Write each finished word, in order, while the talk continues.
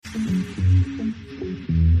I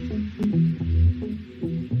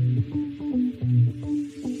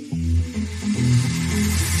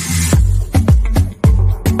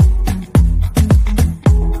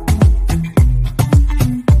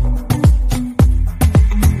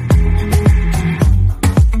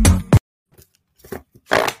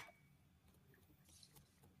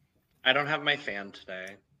don't have my fan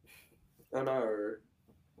today. I know.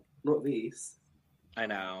 Not these. I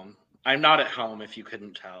know. I'm not at home, if you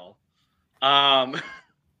couldn't tell. Hello!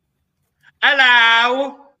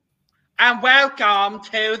 And welcome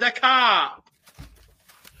to the Cop!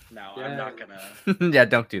 No, I'm not gonna. Yeah,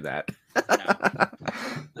 don't do that. No.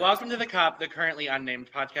 Welcome to the Cop, the currently unnamed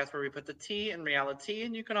podcast where we put the tea in reality,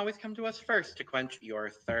 and you can always come to us first to quench your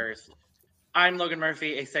thirst. I'm Logan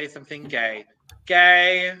Murphy, a Say Something Gay.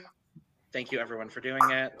 Gay! Thank you, everyone, for doing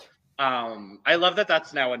it. I love that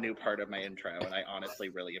that's now a new part of my intro, and I honestly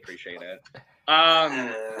really appreciate it.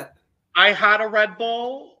 I had a Red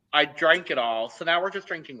Bull. I drank it all, so now we're just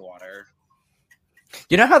drinking water.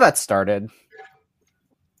 You know how that started?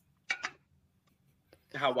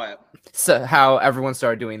 How what? So how everyone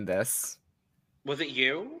started doing this? Was it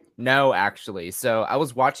you? No, actually. So I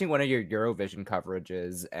was watching one of your Eurovision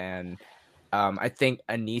coverages, and I think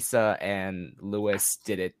Anissa and Lewis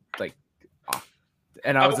did it like,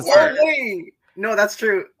 and I was just like, wait. No, that's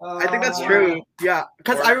true. I think that's true. Yeah,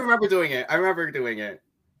 because I remember doing it.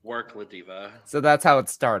 Work, Ladiva. So that's how it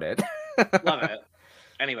started. Love it.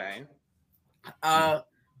 Anyway. Hi,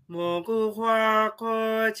 I'm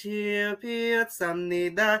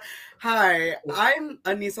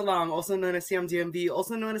Anissa Long, also known as Sam DMV,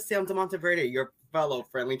 also known as Sam de Monteverde, your fellow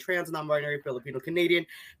friendly trans non-binary Filipino Canadian,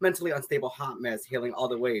 mentally unstable hot mess, hailing all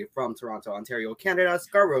the way from Toronto, Ontario, Canada,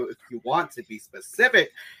 Scarborough, if you want to be specific.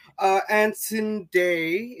 And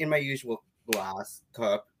today, in my usual glass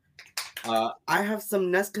cup, I have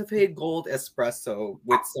some Nescafe Gold Espresso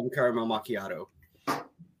with some caramel macchiato.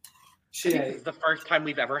 This is the first time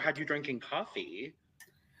we've ever had you drinking coffee.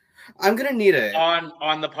 I'm gonna need it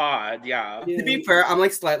on the pod. Yeah. To be fair, I'm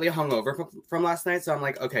like slightly hungover from last night, so I'm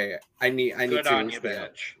like, okay, I need Good to on you, stay bitch.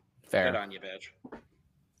 up. Fair. Good on you, bitch.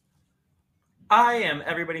 I am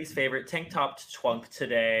everybody's favorite tank-topped twunk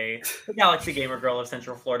today, the Galaxy Gamer Girl of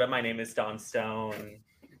Central Florida. My name is Dawn Stone.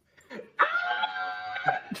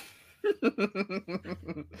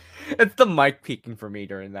 It's the mic peaking for me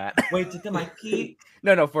during that. Wait, did the mic peak?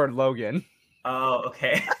 No, for Logan. Oh,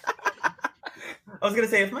 okay. I was gonna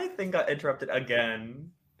say if my thing got interrupted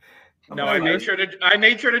again. No, I made sure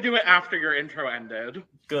to do it after your intro ended.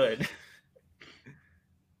 Good.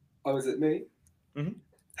 Oh, is it me? Mm-hmm.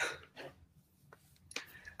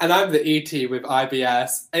 And I'm the ET with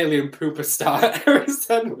IBS, Alien Pooper Star,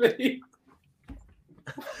 Harrison Lee.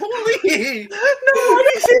 Holy! No,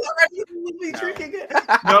 I'm drinking it.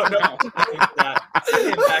 No. That.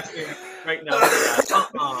 Right now.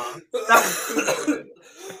 That was too good.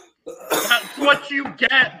 That's what you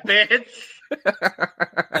get, bitch.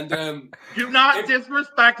 And do not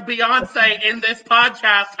disrespect Beyonce in this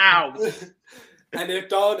podcast house. And if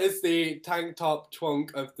Dawn is the tank top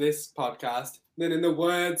twunk of this podcast, then in the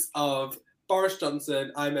words of Boris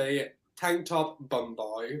Johnson, I'm a tank top bum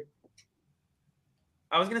boy.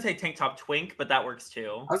 I was gonna say tank top twink, but that works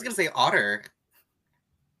too. I was gonna say otter.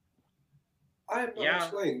 I am not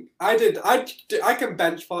a twink. I can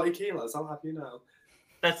bench 40 kilos. I'll have you know.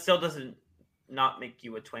 That still doesn't not make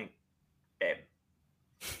you a twink, babe.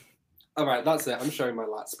 All right, that's it. I'm showing my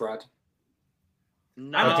lat spread.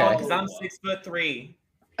 No, Okay. because I'm 6'3".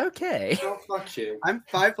 Okay. Oh, fuck you. I'm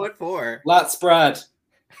 5'4". Lat spread.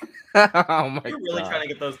 Oh my god. You're really trying to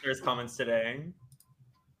get those first comments today.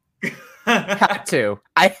 Had to.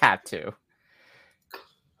 I had to.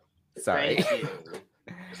 Sorry. Thank you.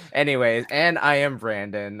 Anyways, and I am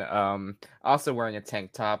Brandon. Also wearing a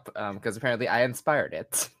tank top because apparently I inspired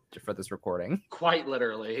it for this recording. Quite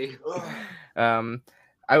literally.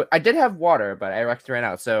 I did have water, but I actually ran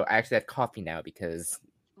out, so I actually have coffee now because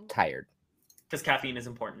I'm tired. Because caffeine is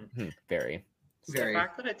important. Very. The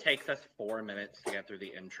fact that it takes us 4 minutes to get through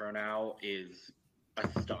the intro now is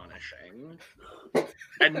astonishing.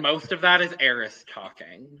 And most of that is Eris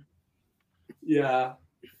talking. Yeah.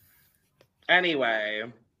 Anyway,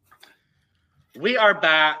 we are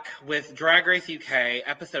back with Drag Race UK,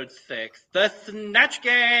 episode 6, the Snatch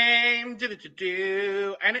Game,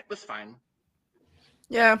 and it was fine.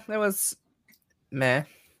 Yeah, it was meh.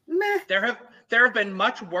 There have been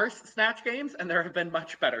much worse Snatch Games, and there have been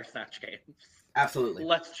much better Snatch Games. Absolutely.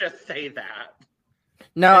 Let's just say that.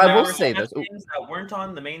 No, And I there will were say Snatch this. games that weren't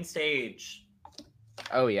on the main stage.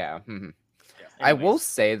 Oh yeah. Yeah. I will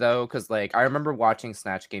say though, because like I remember watching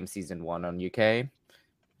Snatch Game season 1 on UK.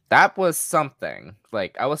 That was something.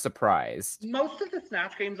 Like, I was surprised. Most of the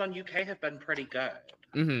Snatch games on UK have been pretty good.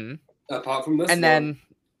 Mm-hmm. Apart from this And then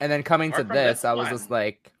coming to Apart from this, this I was just one.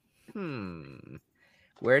 like,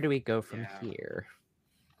 where do we go from Yeah. here?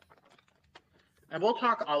 And we'll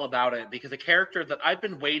talk all about it because a character that I've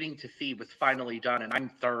been waiting to see was finally done, and I'm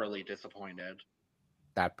thoroughly disappointed.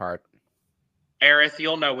 That part. Eris,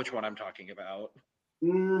 you'll know which one I'm talking about.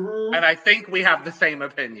 Mhm. And I think we have the same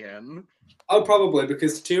opinion. Oh, probably,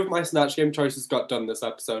 because 2 of my Snatch Game choices got done this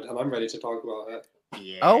episode, and I'm ready to talk about it.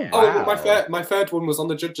 Yeah. Oh, Oh, wow. my third one was on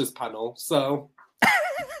the judges panel, so...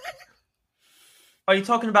 Are you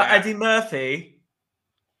talking about Yeah. Eddie Murphy?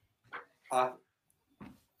 I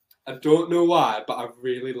don't know why, but I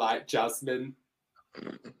really like Jasmine.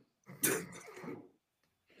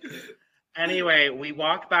 Anyway, we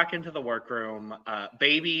walk back into the workroom.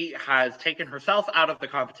 Baby has taken herself out of the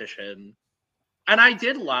competition. And I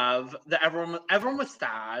did love that everyone was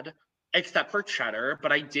sad, except for Cheddar.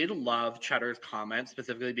 But I did love Cheddar's comment,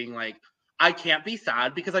 specifically being like, I can't be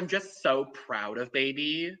sad because I'm just so proud of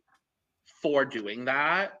Baby for doing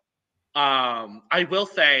that. I will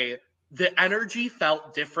say the energy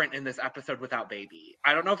felt different in this episode without Baby.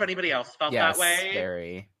 I don't know if anybody else felt Yes, that way.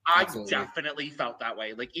 very. I Absolutely. definitely felt that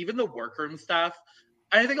way. Like even the workroom stuff,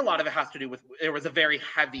 I think a lot of it has to do with there was a very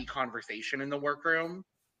heavy conversation in the workroom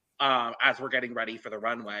as we're getting ready for the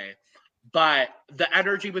runway. But the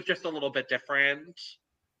energy was just a little bit different.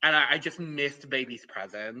 And I just missed Baby's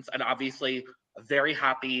presence. And obviously very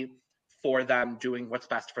happy for them doing what's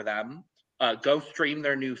best for them. Go stream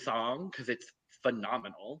their new song because it's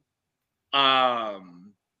phenomenal.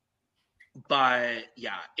 But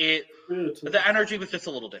yeah, the energy was just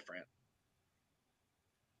a little different.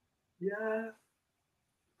 Yeah.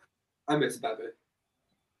 I miss Baby.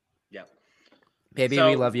 Yep. Baby, So-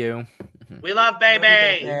 we love you. We love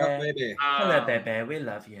Baby. Yeah, baby. Hello, baby. We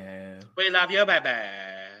love you. We love you, baby.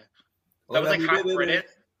 Oh, That was like baby, half baby. British.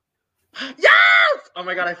 Yes! Oh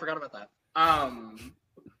my god, I forgot about that.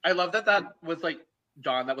 I love that was like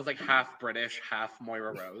Dawn. That was like half British, half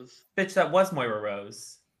Moira Rose. Bitch, that was Moira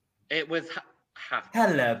Rose. It was half.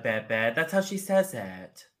 Hello, baby. That's how she says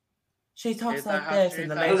it. She talks Is that like how this she in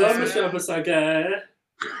the says latest. it? Michelle Basage.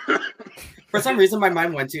 For some reason, my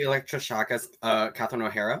mind went to Electra Shock as Catherine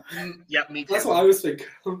O'Hara. Yep, me too. That's what I was thinking.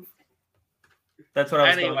 That's what I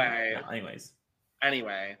was Anyway. going. Anyways.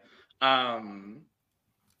 Anyway,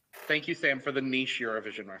 thank you, Sam, for the niche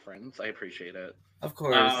Eurovision reference. I appreciate it. Of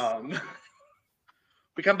course.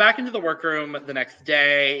 We come back into the workroom the next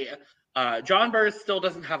day. John Burrs still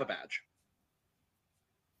doesn't have a badge.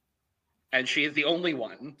 And she is the only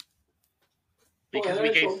one. Because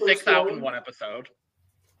we gave 6 out in one episode.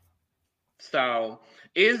 So,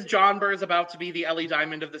 is John Burrs about to be the Ellie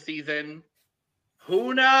Diamond of the season?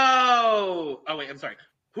 Who knows? Oh, wait, I'm sorry.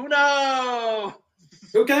 Who knows?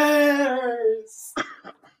 Who cares?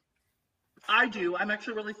 I do. I'm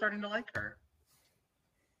actually really starting to like her.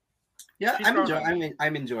 Yeah, she's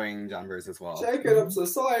I'm enjoying John Burrs as well. Shaking up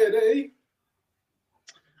society.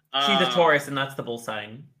 She's a Taurus, and that's the bull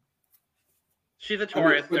sign. She's a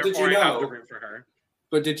Taurus, but did therefore you I have to know- root for her.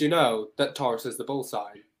 But did you know that Taurus is the bull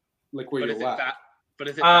sign? Like, were But you is it aware? that? But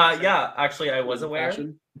is it? fashion? Yeah, actually, I was aware.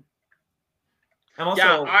 Fashion? I'm also.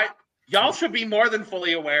 Yeah, y'all should be more than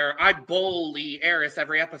fully aware. I bully Eris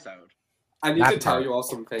every episode. I need That to tell part. you all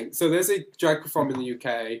something. So there's a drag performer in the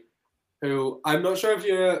UK who, I'm not sure if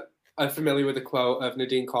you're familiar with the quote of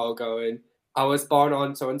Nadine Cole going, I was born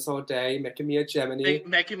on so-and-so day, making me a Gemini.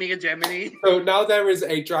 Making me a Gemini. So now there is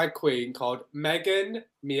a drag queen called Megan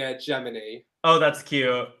Mia Gemini. Oh, that's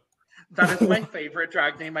cute. That is my favorite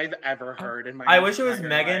drag name I've ever heard in my I wish it was entire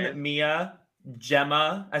Megan, life. Mia,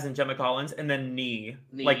 Gemma, as in Gemma Collins, and then knee,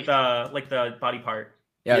 Knee. like the body part.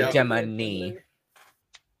 Yo, Yeah. Gemini.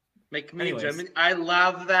 Make me Anyways. a Gemini. I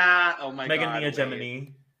love that. Oh my Megan god. Mia wait. Gemini.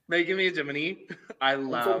 Making me a Gemini. I I'm from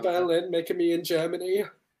love. Berlin, making me in Germany.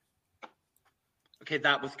 Okay,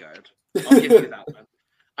 that was good. I'll give you that one.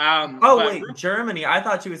 Oh but wait, Germany. I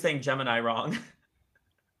thought she was saying Gemini wrong.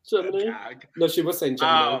 Germany? Jag. No, she was saying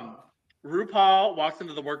Gemini. RuPaul walks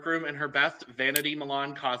into the workroom in her best Vanity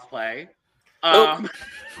Milan cosplay. Oh.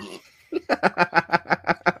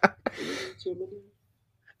 Germany.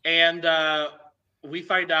 And we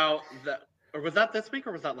find out that, or was that this week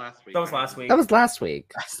or was that last week? That was last week. That was last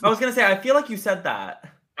week. I was gonna say. I feel like you said that.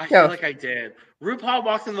 I Yeah. feel like I did. RuPaul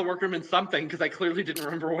walks into the workroom in something because I clearly didn't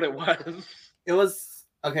remember what it was. It was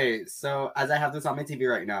okay. So as I have this on my TV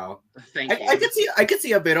right now, Thank you. I could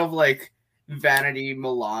see a bit of like Vanity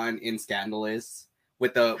Milan in Scandalous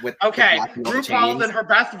with the Okay, black and white RuPaul's chains. in her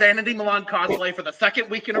best Vanity Milan cosplay for the second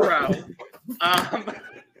week in a row.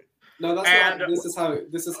 No, that's And- not.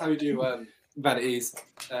 This is how you do vanities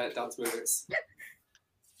dance moves.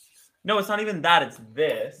 No, it's not even that. It's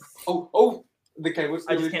this. Oh, okay. What's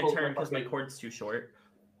I just can't turn because my cord's too short.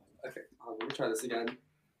 Okay, let me try this again.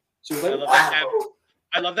 She was I like, love, wow. that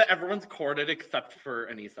I love that everyone's corded except for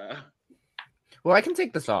Anissa. Well, I can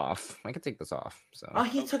take this off. So Oh,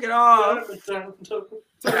 he took it off.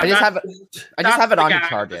 I just have it. I just have it That's the on gag of the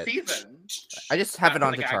target. season. I just have it That's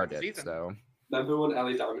on the to gag of the target. season. So Remember when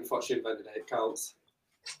Ellie Diamond thought she invented 8 counts?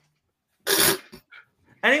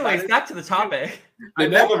 Anyways, back to the topic. I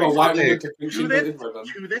never a white woman to think she To this, invented rhythm.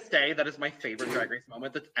 to this day, that is my favorite Drag Race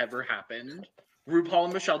moment that's ever happened. RuPaul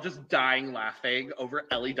and Michelle just dying laughing over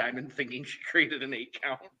Ellie Diamond thinking she created an 8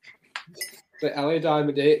 count. The Ellie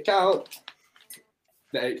Diamond 8 count.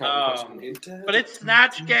 The 8 count. But it's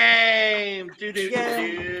Snatch Game!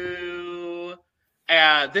 Do.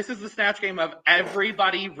 And this is the Snatch Game of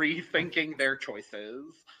everybody rethinking their choices.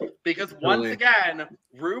 Because once Really? again,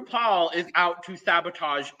 RuPaul is out to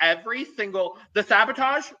sabotage the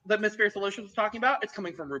sabotage that Miss Fierce Delicious was talking about, it's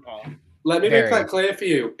coming from RuPaul. Let me Very. make that clear for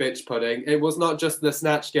you, bitch pudding. It was not just the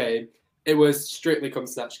Snatch Game. It was Strictly Come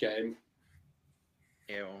Snatch Game.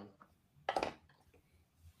 Ew.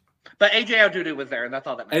 But AJ O'Doodoo was there, and that's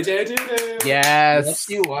all that matters. AJ Dudu. Yes, yes,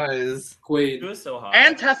 he was. It Queen. was so hot.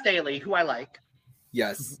 And Tess Daly, who I like.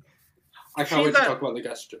 Yes. I can't wait She's to a- talk about the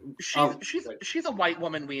guest. She's a white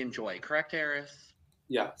woman we enjoy, correct, Eris?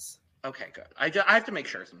 Yes. Okay, good. I have to make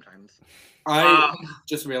sure sometimes. I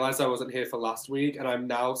just realized I wasn't here for last week, and I'm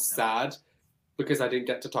now sad because I didn't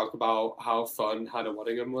get to talk about how fun Hannah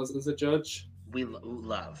Waddingham was as a judge. We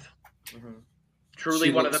love. Mhm. Truly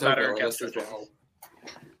She one of looked the so better flawless guest as judges. well.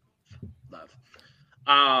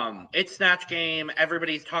 Love. It's Snatch Game.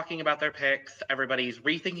 Everybody's talking about their picks. Everybody's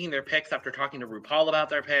rethinking their picks after talking to RuPaul about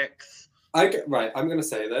their picks. Right, I'm going to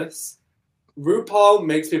say this. RuPaul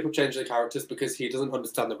makes people change their characters because he doesn't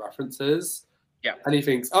understand the references. Yeah. And he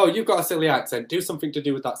thinks, oh, you've got a silly accent. Do something to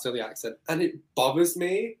do with that silly accent. And it bothers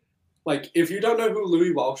me. Like, if you don't know who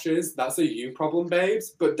Louis Walsh is, that's a you problem, babes.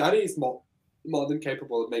 But Danny's more than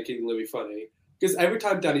capable of making Louis funny. Because every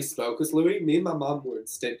time Danny spoke as Louis, me and my mom were in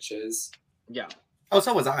stitches. Yeah. Oh,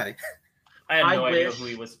 so was I. I have no idea wish- who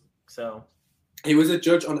he was. So. He was a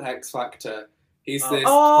judge on X Factor. He's this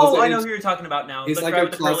Oh, I closeted- know who you're talking about now. He's The like guy a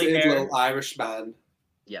with the curly closeted hair. little Irish man.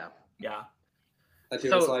 Yeah. Yeah. And he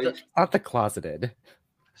So was like, not the closeted.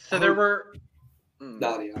 So there were.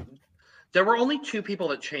 Nadia. There were only 2 people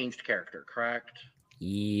that changed character, correct?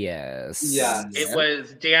 Yes. Yes. It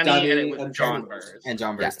was Danny and it was John Burrs. And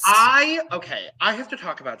John Yes. Burst. I have to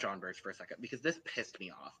talk about John Burrs for a second because this pissed me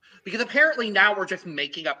off. Because apparently now we're just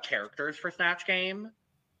making up characters for Snatch Game.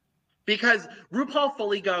 Because RuPaul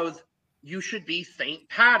fully goes, you should be Saint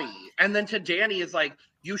Patty. And then to Danny is like,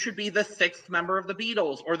 you should be the 6th member of the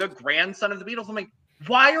Beatles or the grandson of the Beatles. I'm like,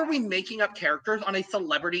 why are we making up characters on a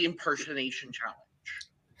celebrity impersonation challenge?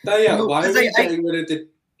 Yeah, No, why are 'cause we I- getting rid of the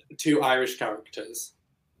 2 Irish characters?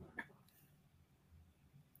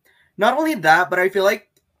 Not only that, but I feel like,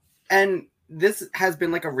 and this has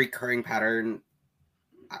been like a recurring pattern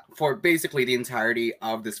for basically the entirety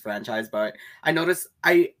of this franchise, but I noticed,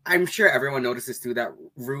 I'm sure everyone notices too, that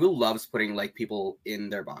Ru loves putting like people in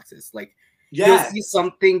their boxes. Like, you'll see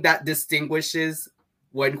something that distinguishes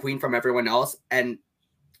one queen from everyone else and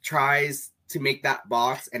tries to make that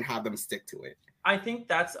box and have them stick to it. I think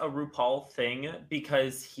that's a RuPaul thing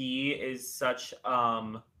because he is such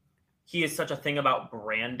a thing about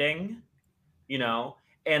branding, you know,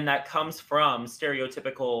 and that comes from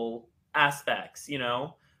stereotypical aspects, you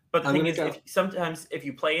know. But the I'm thing gonna is, go- sometimes if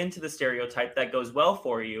you play into the stereotype, that goes well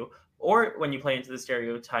for you, or when you play into the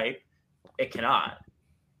stereotype, it cannot,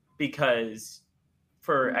 because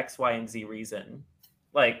for X, Y, and Z reason,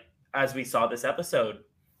 like as we saw this episode.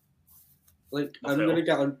 Like, So- I'm gonna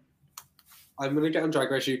get on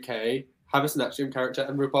Drag Race UK, have a Snatch Game character,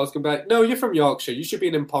 and RuPaul's gonna be like, no, you're from Yorkshire. You should be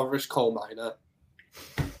an impoverished coal miner.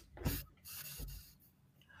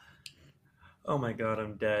 Oh my god,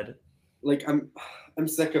 I'm dead. Like, I'm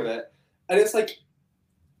sick of it. And it's like,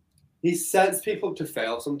 he sets people up to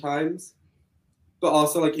fail sometimes, but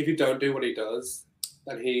also, like, if you don't do what he does,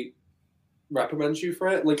 then he reprimands you for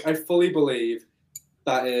it. Like, I fully believe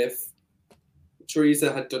that if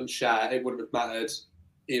Teresa had done Cher, it wouldn't have mattered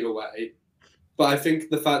either way. But I think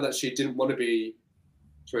the fact that she didn't want to be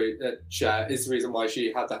Cher is the reason why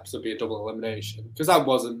she had that episode be a double elimination. Because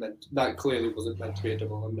that clearly wasn't meant to be a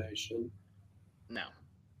double elimination. No.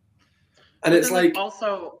 And it's Then like,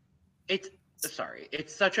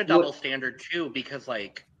 it's such a double standard too, because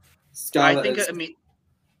like Scarlett I think is-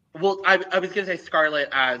 I was gonna say Scarlett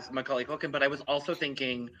as Macaulay Culkin, but I was also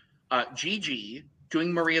thinking Gigi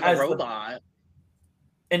doing Maria the As the- Robot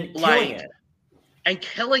And killing like it. and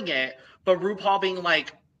killing it, but RuPaul being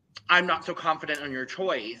like, I'm not so confident on your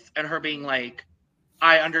choice, and her being like,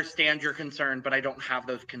 I understand your concern, but I don't have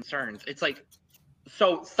those concerns. It's like,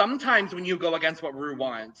 so sometimes when you go against what Ru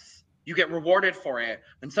wants, you get rewarded for it,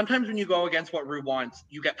 and sometimes when you go against what Ru wants,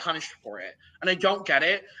 you get punished for it. And I don't get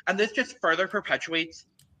it, and this just further perpetuates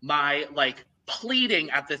my like pleading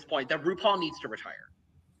at this point that RuPaul needs to retire.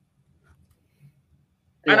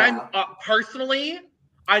 And I'm personally,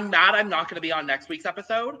 I'm mad I'm not going to be on next week's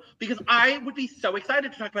episode because I would be so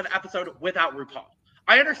excited to talk about an episode without RuPaul.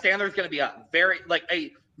 I understand there's going to be a very, like,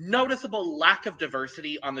 a noticeable lack of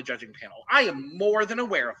diversity on the judging panel. I am more than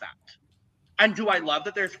aware of that. And do I love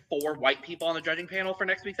that there's 4 white people on the judging panel for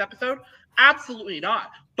next week's episode? Absolutely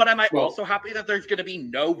not. But am I also happy that there's going to be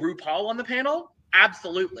no RuPaul on the panel?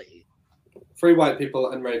 Absolutely. 3 white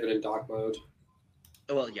people and Raven in dark mode.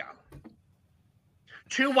 Well, yeah.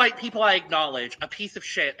 2 white people I acknowledge, a piece of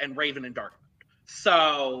shit, and Raven in dark mode.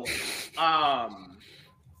 So,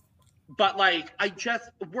 but like,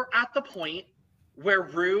 we're at the point where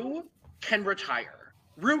Ru can retire.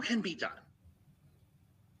 Ru can be done.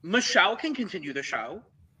 Michelle can continue the show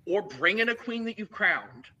or bring in a queen that you've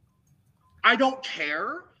crowned. I don't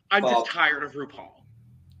care. I'm just tired of RuPaul.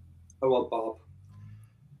 I want Bob.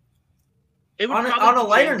 It would On a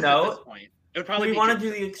lighter Jinx note, at this point. It would probably we be want to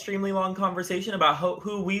Jinx. do the extremely long conversation about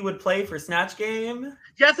who we would play for Snatch Game.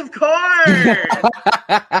 Yes, of course.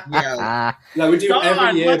 Yeah. No, we do Dawn,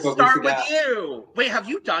 every year, let's but we start with forget. you. Wait, have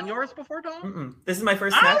you done yours before, Dawn? Mm-mm. This is my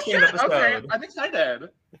first Snatch Game shit. episode. Okay, I'm excited.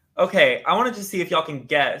 Okay, I wanted to see if y'all can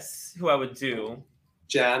guess who I would do.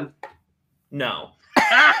 Jan. No.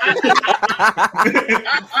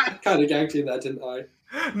 Kind of gagged you there, didn't I?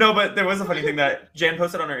 No, but there was a funny thing that Jan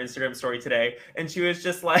posted on her Instagram story today, and she was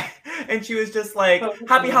just like,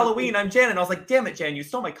 "Happy Halloween, I'm Jan," and I was like, "Damn it, Jan, you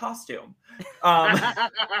stole my costume."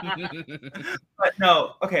 But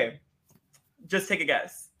no, okay, just take a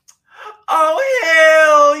guess.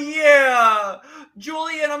 Oh hell yeah,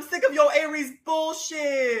 Julian! I'm sick of your Aries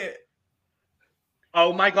bullshit.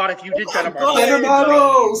 Oh my god, if you did Jenna God. Marbles. Jenna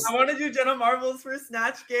Marbles! I want to do Jenna Marbles for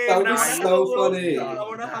Snatch Game. That would and be I wanna have so a little- funny. I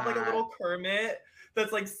want to have like a little Kermit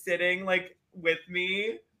that's like sitting like with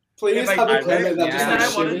me. Please If I have a do Kermit it, that yeah. just And then like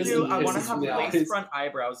I want to shivers do. and I want to kisses have in the lace eyes. front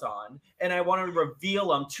eyebrows on, and I want to reveal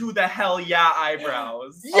them to the hell yeah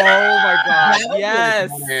eyebrows. Oh my god, That yes.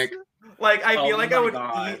 was iconic. Like I feel Oh like I my would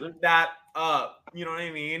God. eat that up. You know what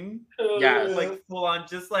I mean? Yes. Like full on,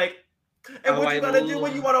 just like. And Oh, what I you gotta do love-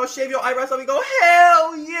 when you want to shave your eyebrows off? You go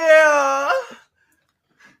hell yeah.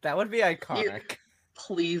 That would be iconic.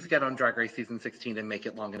 Please get on Drag Race season 16 and make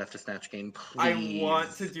it long enough to Snatch Game. Please. I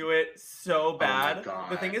want to do it so bad.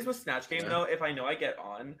 God. The thing is with Snatch Game Yeah. though, if I know I get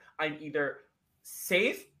on, I'm either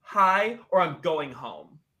safe, high, or I'm going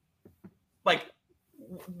home. Like,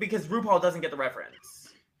 because RuPaul doesn't get the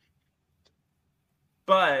reference.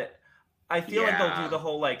 But I feel like they'll Yeah. do the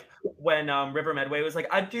whole like when River Medway was like,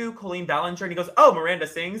 I'd do Colleen Ballinger, and he goes, "Oh, Miranda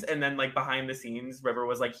sings," and then like behind the scenes, River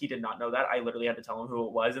was like, he did not know that. I literally had to tell him who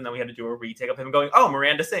it was, and then we had to do a retake of him going, "Oh,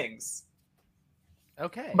 Miranda sings."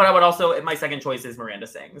 Okay. But I would also, my second choice is Miranda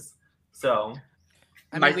sings. So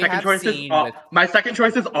I mean, my we second have choice is seen with- my second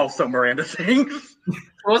choice is also Miranda sings.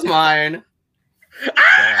 What was mine?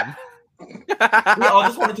 Damn. we all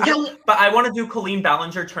just want to do, Kill- but I want to do Colleen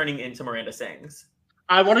Ballinger turning into Miranda sings.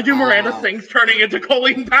 I want to do Miranda Wow. sings turning into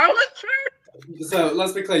Colleen Ballinger. So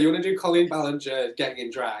let's be clear. You want to do Colleen Ballinger getting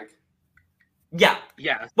in drag? Yeah.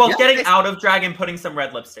 Yes. Well, Yeah. getting out of drag and putting some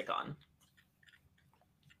red lipstick on.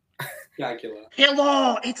 Dracula.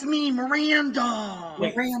 Hello, it's me, Miranda.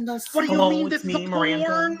 Wait. Miranda. What do you Hello, mean it's this is me, a Miranda.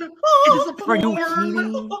 porn? It is a Are you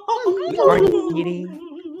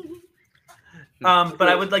porn. But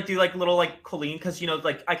I would like do like little like Colleen because you know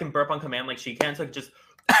like I can burp on command like she can, so I could just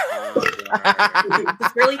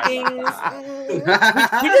really things.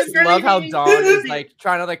 We just love how Dawn is like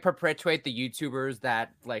trying to like perpetuate the YouTubers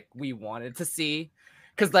that like we wanted to see.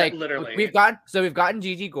 Because like Literally. we've gotten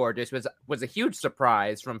Gigi Gorgeous was a huge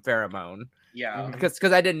surprise from Pheromone. Yeah. Because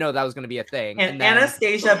I didn't know that was gonna be a thing. And then-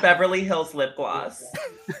 Anastasia Beverly Hills lip gloss.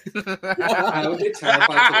 I would be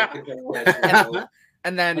terrified to look at the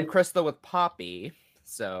and then Crystal with Poppy.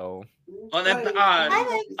 So And then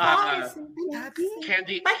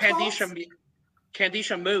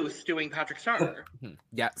Candisha Moose doing Patrick Star.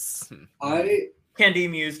 yes. Candy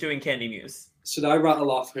Muse doing Candy Muse. Should I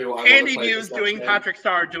rattle off who I want Candy to play Muse for doing Snatch Game? Patrick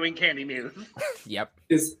Star doing Candy Muse. Yep.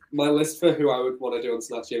 Is my list for who I would want to do on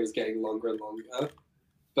Snatch Game is getting longer and longer.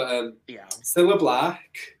 But Yeah. Cilla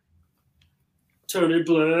Black, Tony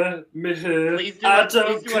Blair, me here. Please do I it.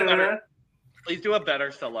 don't Please do it better. care. Please do a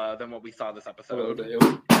better Scylla than what we saw this I will episode.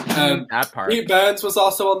 do. That part. Pete Burns was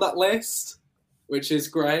also on that list, which is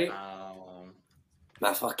great.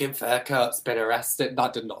 My fucking fur coat's been arrested.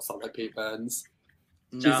 That did not sound like Pete Burns.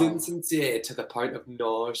 She's No. insincere to the point of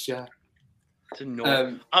nausea. To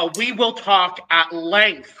know. We will talk at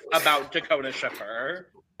length about Dakota Schiffer.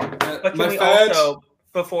 But can my we third- also,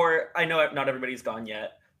 before, I know not everybody's gone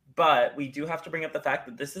yet, but we do have to bring up the fact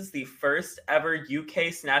that this is the first ever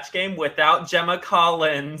UK Snatch game without Gemma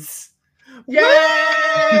Collins. Yay!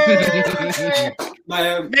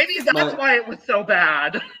 My, Maybe that's why it was so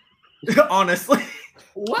bad. Honestly.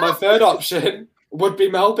 my third option would be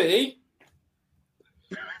Mel B.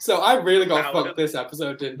 So I really got Wow. fucked this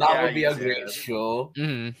episode, didn't That I? would be a you great did. show.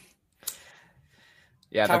 Mhm.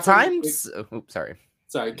 Yeah, the Catherine- times. Oops, sorry.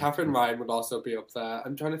 Sorry, Catherine Ryan would also be up there.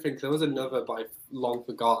 I'm trying to think. There was another, but I've long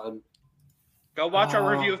forgotten. Go watch our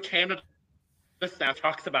Oh. review of Canada. The Snap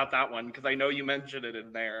talks about that one because I know you mentioned it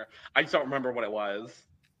in there. I just don't remember what it was.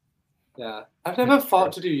 Yeah, I've never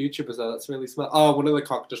thought to do YouTubers though. That's really smart. Oh, one of the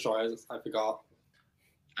Cock Destroyers. I forgot.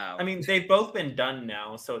 Oh, I mean, they've both been done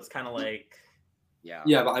now, so it's kind of like... yeah.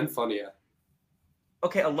 Yeah, but I'm funnier.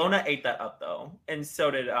 Okay, Alona ate that up, though. And so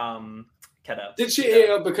did Keta. Did she eat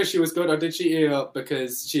up because she was good, or did she eat up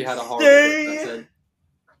because she had a horrible Stay- accent?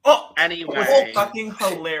 Oh! Anyway. It was fucking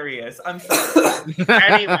hilarious. I'm sorry.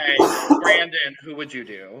 Anyway, Brandon, who would you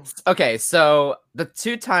do? Okay, so the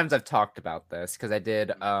two times I've talked about this because I did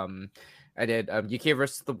UK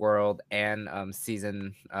versus the World and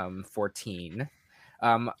season 14.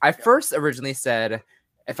 I first originally said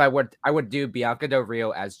if I would do Bianca Del Rio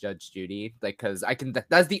as Judge Judy, like because I can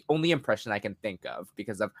that's the only impression I can think of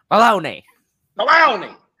because of Maloney.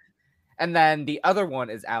 Maloney! And then the other one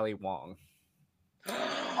is Ali Wong.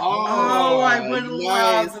 Oh, I would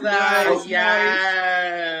nice, love that. nice,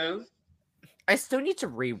 Yes. I still need to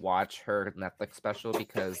rewatch her Netflix special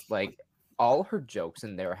because like all her jokes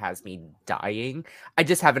in there has me dying. I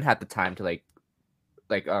just haven't had the time to like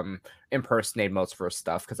impersonate most of her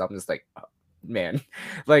stuff because I'm just like, oh, man,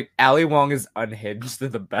 like Ali Wong is unhinged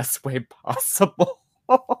in the best way possible.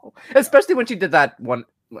 Especially when she did that one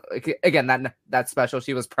again that special.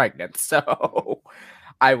 She was pregnant, so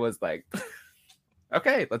I was like,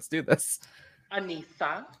 okay, let's do this.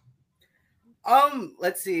 Anissa.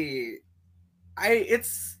 Let's see.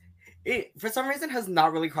 It for some reason has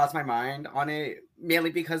not really crossed my mind on it, mainly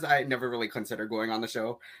because I never really considered going on the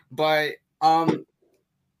show. But I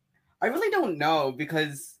really don't know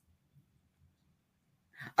because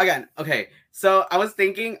again, okay. So I was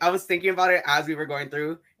thinking about it as we were going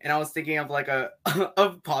through, and I was thinking of like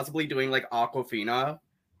of possibly doing like Aquafina.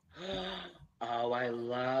 Oh, I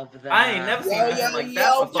love that. I ain't never seen Yo, nothing yo, like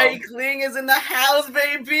that yo, before. Jay Kling is in the house,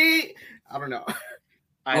 baby. I don't know.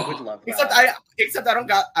 I would love that. Except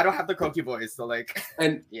I don't have the croaky voice, so like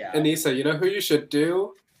And Yeah. Anissa, you know who you should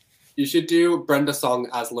do? You should do Brenda Song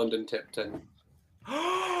as London Tipton.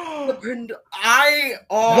 Why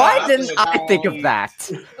Why didn't I no. think of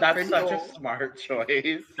that? That's such a smart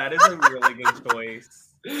choice. That is a really good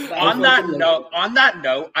choice. On that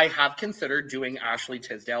note, I have considered doing Ashley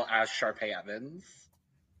Tisdale as Sharpay Evans.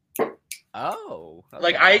 Oh,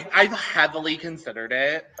 Like I've heavily considered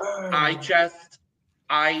it.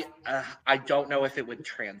 I don't know if it would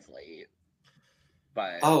translate.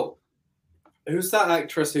 But Oh, who's that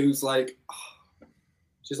actress who's like,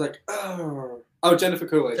 she's like, Jennifer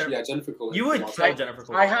Coolidge. Yeah, Jennifer Coolidge. You would Also. kill Jennifer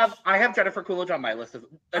Coolidge. I have Jennifer Coolidge on my list.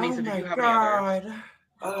 Anissa, did you have any others?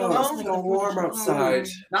 Oh, it's so warm outside.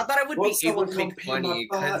 not that I would Won't be able to someone make come pee funny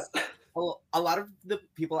my because butt? a lot of the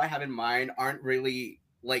people I have in mind aren't really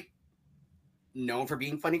like known for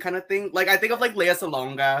being funny kind of thing. Like I think of like Lea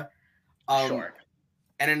Salonga, Sure.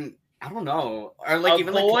 and then I don't know, or like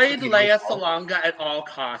even like Avoid Christina Lea Ricci. Salonga at all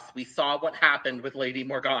costs. We saw what happened with Lady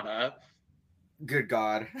Morgana. Good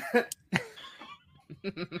God.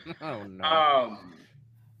 Oh no.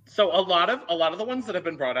 So a lot of the ones that have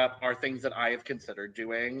been brought up are things that I have considered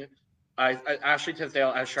doing. Ashley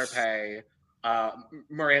Tisdale as Sharpay,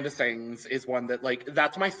 Miranda Sings is one that like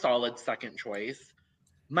that's my solid second choice.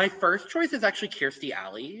 My first choice is actually Kirstie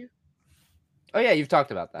Alley. Oh yeah, you've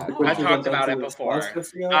talked about that. I've talked about it Dancing before. with the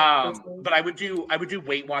Stars, But I would do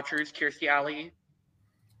Weight Watchers Kirstie Alley.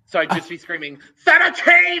 So I'd just be screaming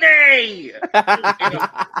Fettuccine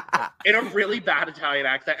in a really bad Italian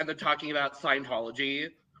accent, and then talking about Scientology.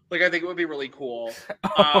 Like I think it would be really cool.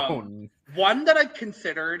 Oh, One that I've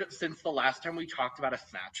considered since the last time we talked about a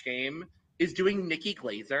Snatch game is doing Nikki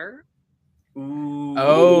Glazer, Ooh.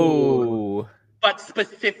 oh. but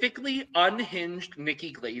specifically unhinged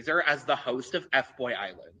Nikki Glazer as the host of F Boy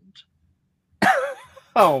Island.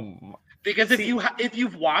 Oh. Because if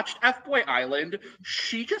you've watched F-Boy Island,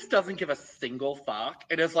 she just doesn't give a single fuck.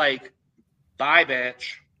 It is like, bye,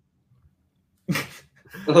 bitch. I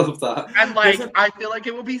love that. And like, I feel like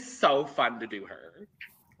it would be so fun to do her.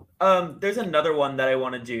 There's another one that I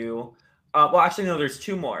want to do. Well, actually, no. There's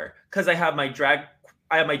two more because I have my drag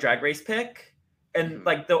race pick, and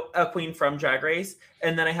like a queen from Drag Race,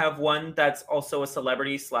 and then I have one that's also a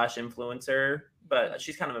celebrity / influencer, but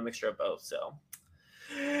she's kind of a mixture of both. So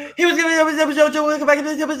he was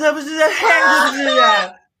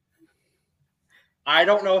I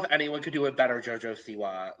don't know if anyone could do a better JoJo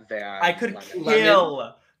Siwa than I could Lemon.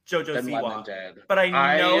 kill JoJo Than Lemon Siwa, did. but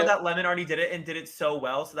I know that Lemon already did it and did it so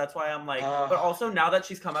well, so that's why I'm like. But also now that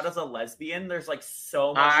she's come out as a lesbian, there's like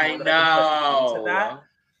so much more that I can put into that.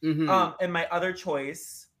 Mm-hmm. And my other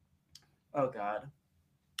choice, oh god,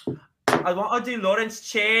 I want to do Lawrence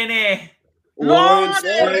Chaney. Lawrence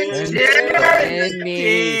Chaney.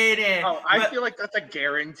 Oh, I feel like that's a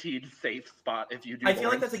guaranteed safe spot if you do. I feel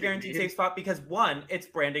like that's a guaranteed safe spot because one, it's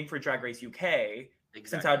branding for Drag Race UK,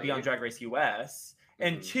 since I would be on Drag Race US,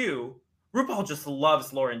 and two, RuPaul just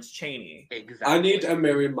loves Lawrence Chaney. Exactly. I need a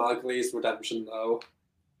Miriam Margolyes redemption though.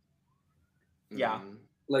 Yeah.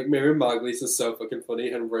 Like Miriam Margolyes is so fucking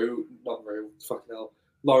funny, and fucking hell,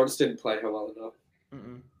 Lawrence didn't play her well enough.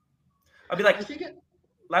 I'll be like,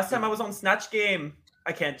 last time I was on Snatch Game.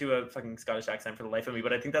 I can't do a fucking Scottish accent for the life of me,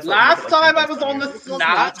 but I think that's last time I was on the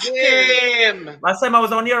Snatch Game. Last time I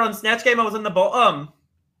was on here on Snatch Game, I was in the bottom.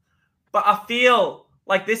 But I feel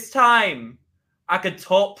like this time I could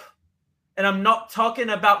top, and I'm not talking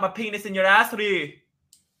about my penis in your ass, Rue.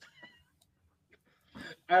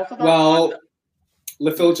 Well,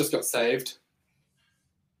 LaPhil just got saved.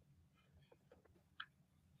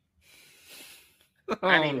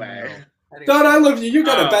 Anyway. God, I love you. You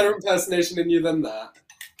got a better impersonation in you than that.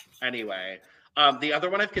 Anyway, the other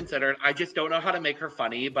one I've considered, I just don't know how to make her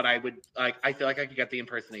funny, but I would like. I feel like I could get the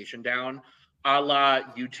impersonation down. A la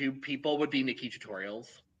YouTube people would be Nikki Tutorials.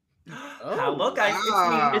 Hello, guys.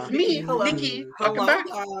 It's me, Hello. Nikki. Welcome back.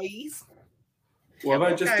 Guys. What if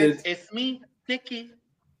I just guys, did? It's me, Nikki.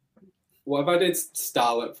 What if I did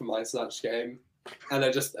Starlet from my Snatch Game, and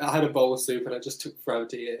I had a bowl of soup and I just took forever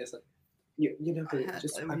to eat it? It's like, you know, I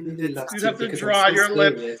really love You'd soup have to because draw I'm so your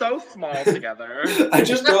lips serious. so small together. I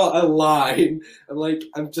just draw a line, and like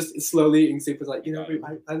I'm just slowly eating soup. It's like, you know,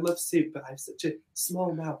 I love soup, but I have such a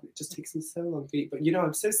small mouth. It just takes me so long to eat. But you know,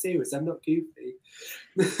 I'm so serious. I'm not goofy.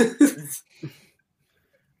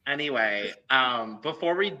 Anyway,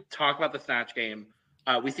 before we talk about the Snatch Game,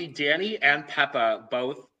 we see Danny and Peppa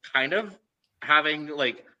both kind of having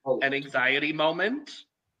like an anxiety moment.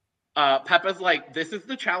 Peppa's like, this is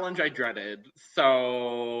the challenge I dreaded,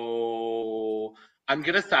 so I'm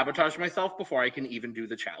gonna sabotage myself before I can even do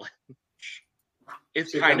the challenge.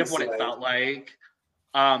 It's kind of what it felt like.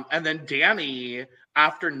 And then Danny,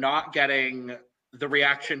 after not getting the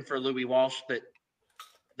reaction for Louis Walsh that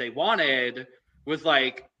they wanted, was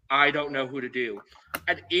like, I don't know who to do.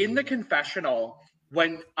 And in the confessional,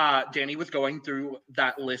 when Danny was going through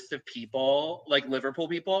that list of people, like Liverpool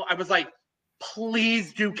people, I was like,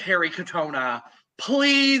 please do Carrie Katona.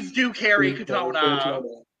 Please do Carrie Katona.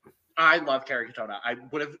 I love Carrie Katona. I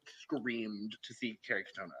would have screamed to see Carrie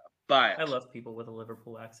Katona. But I love people with a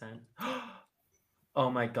Liverpool accent.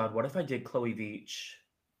 Oh my god, what if I did Chloe Veach?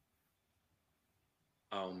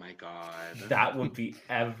 oh my god. That would be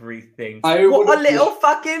everything. I what a would've- little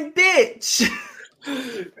fucking bitch!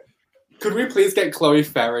 Could we please get Chloe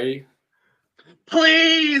Ferry?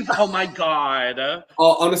 Please! Oh my god.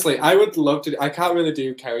 Oh, honestly, I would love to. I can't really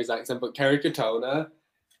do Carrie's accent, but Carrie Katona,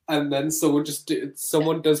 and then someone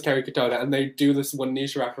does Carrie Katona, and they do this one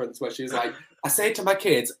niche reference where she's like, "I say to my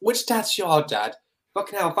kids, which dad's your dad?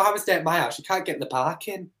 Fucking hell, if I was at my house, you can't get in the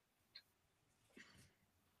parking."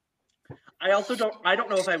 I don't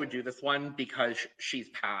know if I would do this one because she's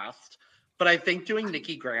passed, but I think doing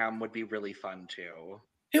Nikki Graham would be really fun too.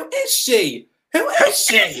 Who is she? Who is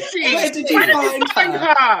she? Where did you find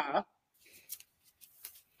her?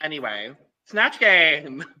 Anyway, Snatch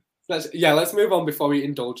Game. Let's move on before we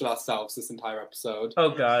indulge ourselves this entire episode. Oh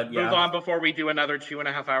god, yeah. Move on before we do another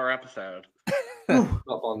 2.5 hour episode. Not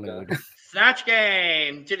on there. Snatch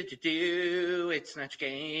Game. It's Snatch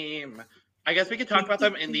Game. I guess we could talk about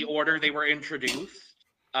them in the order they were introduced.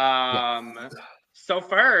 So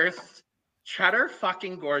first, Cheddar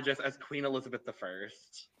fucking gorgeous as Queen Elizabeth I.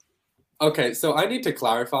 Okay, so I need to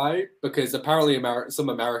clarify because apparently some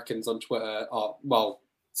Americans on Twitter,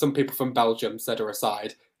 some people from Belgium, set her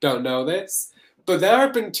aside, don't know this. But there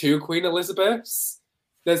have been 2 Queen Elizabeths.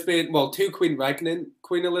 There's been, 2 regnant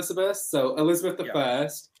Queen Elizabeths. So Elizabeth I,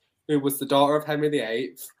 who was the daughter of Henry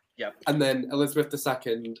VIII, Yep. And then Elizabeth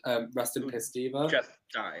II, rest in piss diva. Just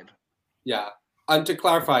died. Yeah. And to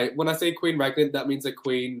clarify, when I say queen regnant, that means a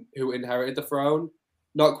queen who inherited the throne,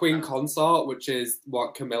 not queen consort, which is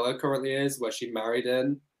what Camilla currently is, where she married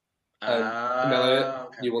in. Camilla,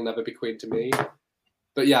 Okay. you will never be queen to me.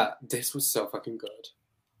 But yeah, this was so fucking good.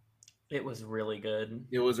 It was really good.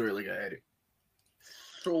 It was really good.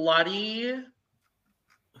 Slutty,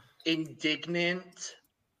 indignant,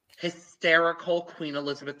 hysterical Queen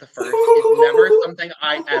Elizabeth I is never something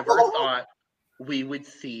I ever thought we would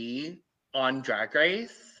see on Drag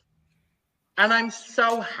Race. And I'm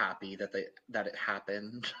so happy that it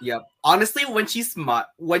happened. Yep. Honestly, when she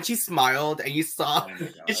smiled and you saw Oh my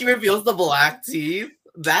God. and she reveals the black teeth,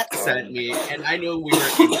 that sent me, and I knew we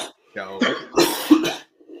were in the show.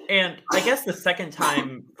 And I guess the second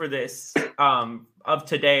time for this of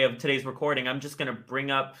today's recording, I'm just gonna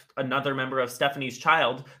bring up another member of Stephanie's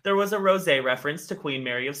Child. There was a rosé reference to Queen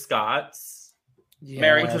Mary of Scots,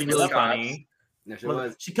 Mary which was Queen really of Scots. funny. No, she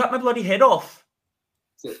was. She cut my bloody head off.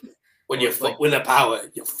 When you fuck with the power,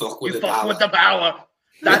 you fuck with You the fuck power. with the power.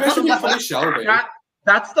 Especially with funny Shelby.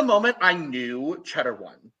 That's the moment I knew Cheddar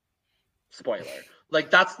won. Spoiler. Like,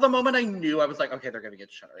 that's the moment I knew. I was like, okay, they're going to get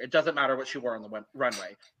Cheddar. It doesn't matter what she wore on the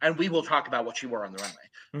runway. And we will talk about what she wore on the runway.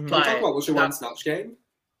 Mhm. Can we But talk about what she won Snatch Game?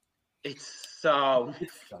 it's so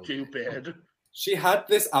stupid. She had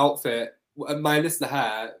this outfit, minus the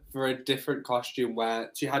hair, for a different costume where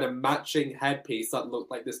she had a matching headpiece that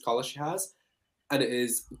looked like this collar she has. And it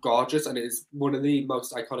is gorgeous, and it is one of the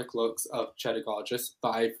most iconic looks of Cheddar Gorgeous that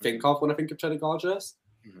I think of when I think of Cheddar Gorgeous.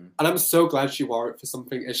 Mm-hmm. And I'm so glad she wore it for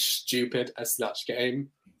something as stupid as Snatch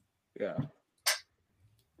Game. Yeah.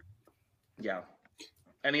 Yeah.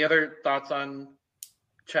 Any other thoughts on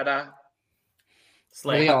Cheddar?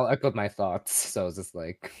 Slay. They all echoed my thoughts, so it's just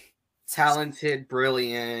like Talented,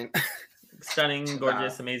 brilliant. Stunning,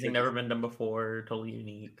 gorgeous, amazing, never been done before, totally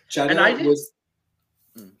unique. Cheddar And I did- was...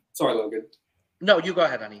 Mm. Sorry, Logan. No, you go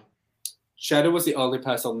ahead, honey. Cheddar was the only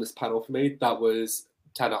person on this panel for me that was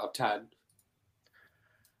 10 out of 10.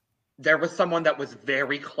 There was someone that was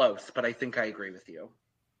very close, but I think I agree with you.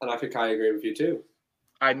 And I think I agree with you too.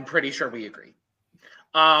 I'm pretty sure we agree.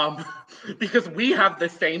 Because we have the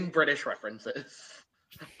same British references.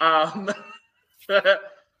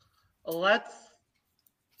 Let's...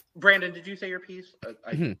 Brandon, did you say your piece?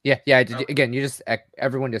 yeah, I did. Okay. Again, you just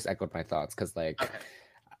everyone just echoed my thoughts because like, Okay.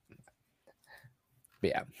 but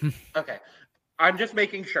yeah. Okay. I'm just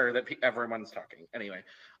making sure that everyone's talking. Anyway,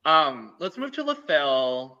 let's move to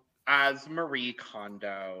LaPhil as Marie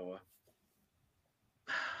Kondo.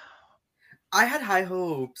 I had high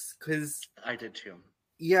hopes because, I did too.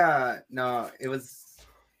 yeah, no, I was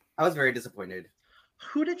very disappointed.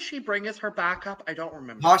 Who did she bring as her backup? I don't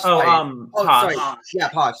remember. Posh. Oh, Posh. sorry. Posh. Yeah,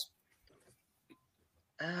 Posh.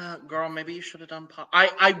 Girl, maybe you should have done Posh.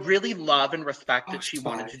 I really love and respect that Posh she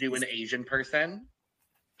wanted to do twice. an Asian person.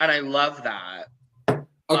 And I love that.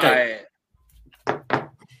 Okay.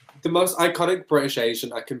 The most iconic British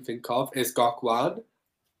Asian I can think of is Gok Wan.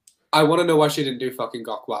 I want to know why she didn't do fucking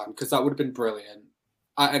Gok Wan, because that would have been brilliant.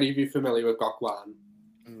 Are any of you familiar with Gok Wan?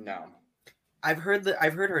 No. I've heard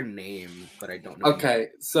her name, but I don't know. Okay,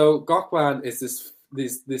 so Gok Wan is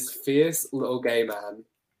this fierce little gay man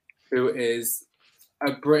who is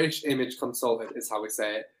a British image consultant, is how we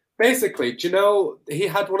say it. Basically, do you know, he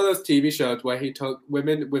had one of those TV shows where he took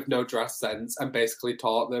women with no dress sense and basically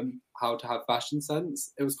taught them how to have fashion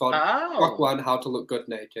sense. It was called Gok Oh. Wan, How to Look Good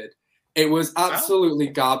Naked. It was absolutely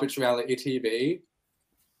garbage reality TV,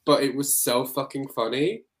 but it was so fucking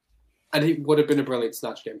funny. And he would have been a brilliant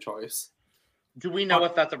Snatch Game choice. Do we know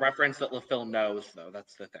if that's a reference that LaPhil knows, though?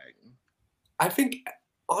 That's the thing. I think,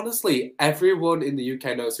 honestly, everyone in the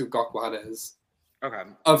UK knows who Gok Wan is. Okay,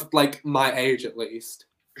 Of, like, my age, at least.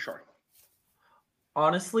 sure.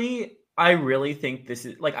 Honestly, I really think this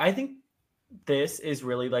is like I think this is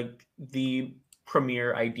really like the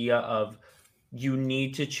premier idea of you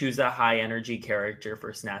need to choose a high energy character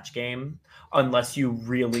for Snatch Game unless you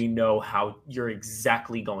really know how you're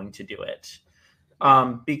exactly going to do it.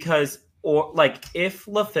 Because or like if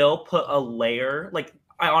LaPhil put a layer, like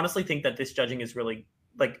I honestly think that this judging is really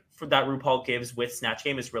like for that RuPaul gives with Snatch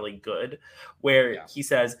Game is really good, where he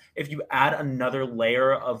says if you add another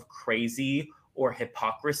layer of crazy or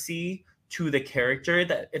hypocrisy to the character,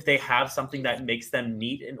 that if they have something that makes them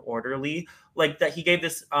neat and orderly, like that he gave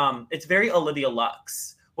this it's very Olivia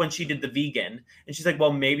Lux when she did the vegan, and she's like,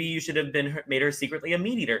 well, maybe you should have made her secretly a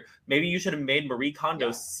meat eater, maybe you should have made Marie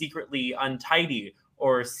Kondo secretly untidy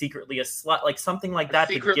or secretly a slut, like something like that.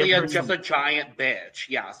 Secretly to give her just some, a giant bitch.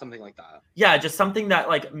 Yeah, something like that. yeah, just something that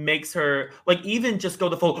like makes her like even just go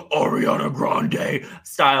the full Ariana Grande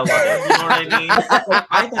style of it. You know what I mean? Like,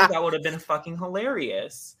 I think that would have been fucking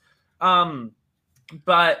hilarious.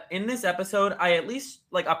 But in this episode, I at least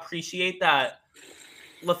like appreciate that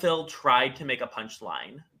LaPhil tried to make a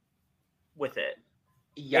punchline with it.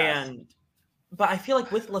 Yes. But I feel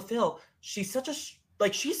like with LaPhil, she's such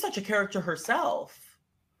a character herself.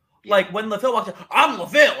 Yeah. Like when LaPhil walked in, I'm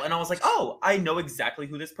LaPhil, and I was like, oh, I know exactly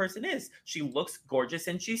who this person is. She looks gorgeous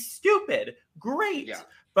and she's stupid. Great. Yeah.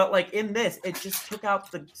 But like in this, it just took out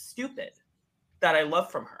the stupid that I love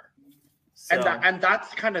from her. So, And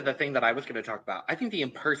that's kind of the thing that I was going to talk about. I think the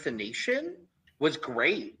impersonation was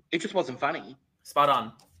great. It just wasn't funny. spot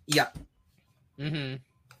on. Yeah, Mm-hmm.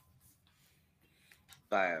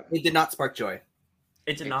 But it did not spark joy.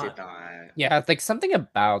 It did it not. did not. Yeah, it's like something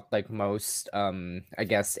about like most I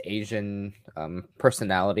guess Asian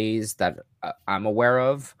personalities that I'm aware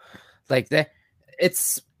of, like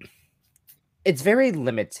it's very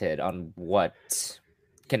limited on what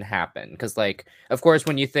can happen, because like of course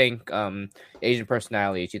when you think Asian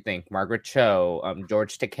personalities, you think Margaret Cho,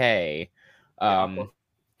 George Takei, and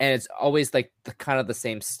it's always like the kind of the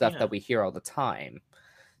same stuff that we hear all the time.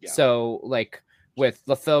 Yeah. So like with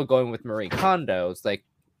LaPhil going with Marie Kondo, it's like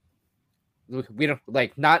we don't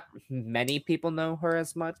like, not many people know her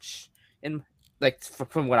as much in like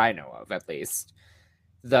from what I know of, at least.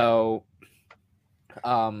 Though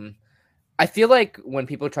I feel like when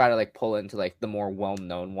people try to like pull into like the more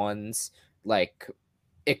well-known ones, like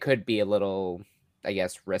it could be a little, I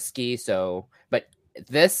guess, risky. So but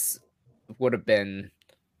this would have been,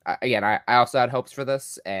 again, I also had hopes for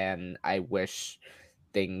this, and I wish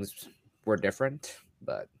things were different,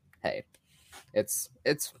 but hey, it's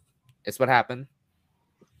what happened.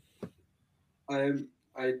 I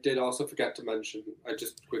did also forget to mention, I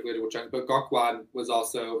just quickly double checked, but Gok Wan was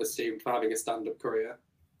also esteemed for having a stand-up career.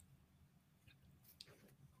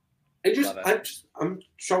 I'm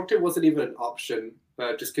shocked it wasn't even an option,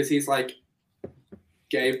 just because he's like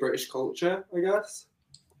gay British culture, I guess.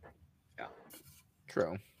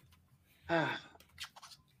 True.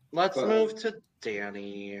 Let's move to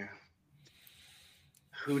Danny,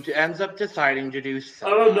 who ends up deciding to do so.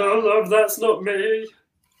 Oh no, love, that's not me.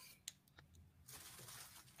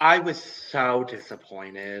 I was so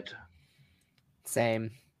disappointed.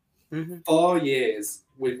 Same. 4 years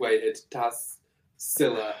we've waited to have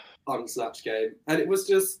Scylla on Snatch Game, and it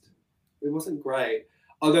wasn't great.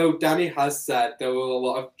 Although Danny has said there were a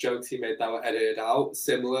lot of jokes he made that were edited out,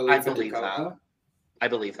 similarly I to believe Dakota. I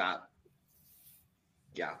believe that.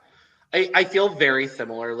 Yeah. I feel very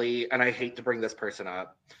similarly, and I hate to bring this person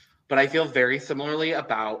up, but I feel very similarly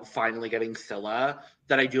about finally getting Scylla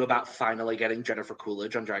that I do about finally getting Jennifer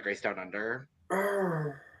Coolidge on Drag Race Down Under.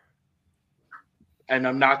 And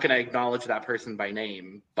I'm not going to acknowledge that person by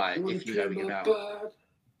name, but if you know, you know.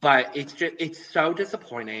 But it's so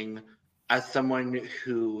disappointing as someone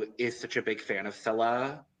who is such a big fan of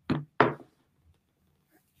Scylla.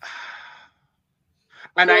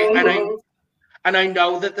 And I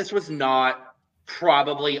know that this was not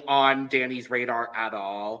probably on Danny's radar at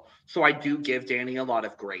all, so I do give Danny a lot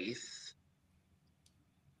of grace.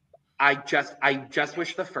 I just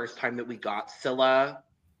wish the first time that we got Scylla,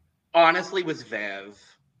 honestly, was Viv.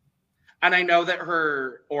 And I know that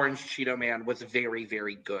her Orange Cheeto Man was very,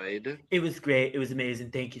 very good. It was great. It was amazing.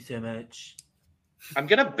 Thank you so much. I'm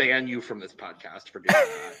gonna ban you from this podcast for doing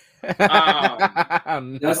that.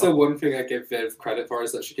 No. That's the one thing I give Viv credit for,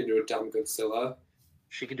 is that she can do a damn good Scylla.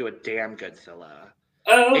 She can do a damn good Scylla.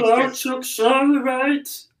 Oh, It's Chuck Charlie, right?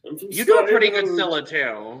 You do a pretty good Scylla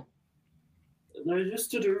too. And I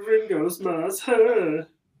used to do Ringo's Mars. Her.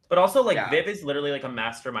 But also, like, Yeah. Viv is literally like a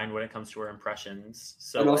mastermind when it comes to her impressions.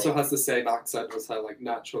 So And also like, has the same accent as her, like,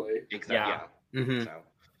 naturally. Exactly. Yeah. Yeah. So,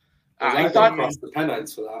 I I thought across the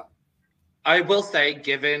Pennines for that. I will say,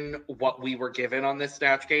 given what we were given on this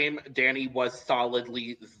Snatch Game, Danny was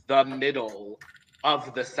solidly the middle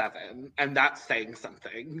of the 7, and that's saying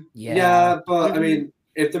something. Yeah, but I mean,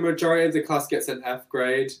 if the majority of the class gets an F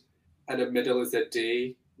grade and a middle is a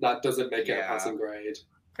D, that doesn't make it a Yeah. passing grade.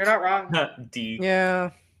 You're not wrong. D. Yeah.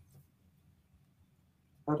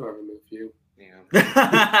 How do I remove you?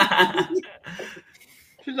 Yeah.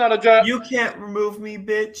 She's not a judge. You can't remove me,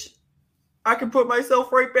 bitch. I can put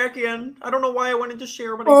myself right back in. I don't know why I wanted to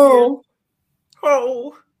share, but I did.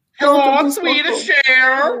 Oh, Hello, Swedish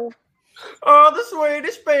share. oh, the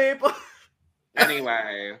Swedish people.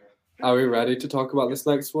 Anyway, Are we ready to talk about this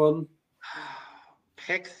next one?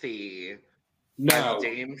 Pixie No. as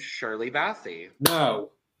Dame Shirley Bassey. No.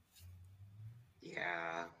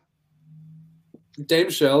 Yeah. Dame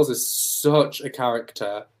Shirls is such a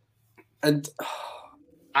character. And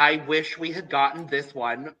I wish we had gotten this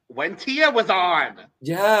one when Tia was on.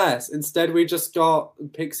 yes, instead we just got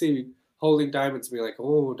Pixie holding diamonds and be like,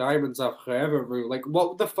 oh, diamonds are forever, Rue. Like,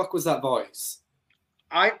 what the fuck was that voice?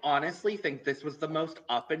 I honestly think this was the most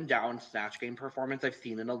up and down Snatch Game performance I've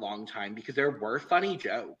seen in a long time because there were funny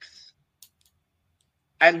jokes.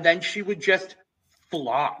 And then she would just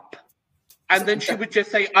flop. And then she would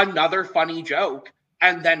just say another funny joke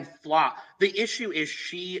and then flop. The issue is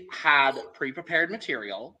she had pre-prepared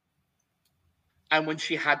material. And when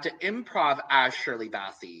she had to improv as Shirley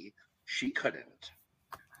Bassey, she couldn't.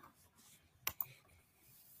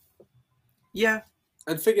 Yeah.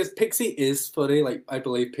 And the thing is, Pixie is funny. Like, I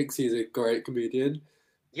believe Pixie is a great comedian.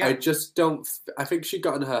 Yeah. I just don't. I think she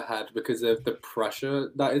got in her head because of the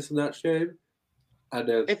pressure that is in that game. And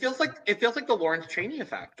It feels like the Lawrence Chaney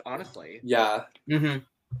effect, honestly. yeah, Mm-hmm.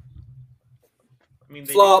 I mean,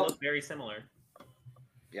 they Flop. look very similar.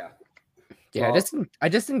 Yeah. Yeah, Well- I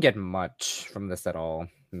just didn't get much from this at all,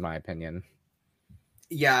 in my opinion.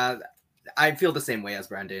 Yeah, I feel the same way as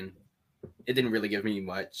Brandon. It didn't really give me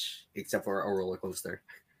much except for a roller coaster.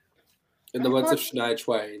 in the words of Shania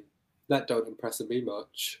Twain, that don't impress me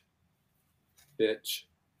much, bitch.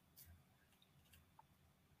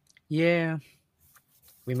 Yeah.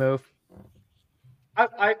 We move.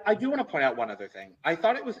 I do want to point out one other thing. I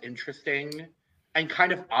thought it was interesting and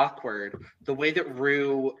kind of awkward the way that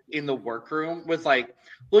Rue in the workroom was like,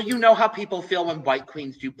 well, you know how people feel when white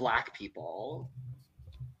queens do black people.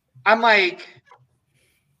 I'm like,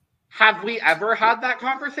 have we ever had that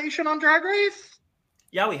conversation on Drag Race?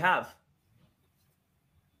 Yeah, we have.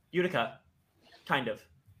 Utica, kind of.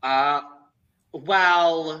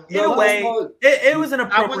 Well, In a No, way, that's not- it was an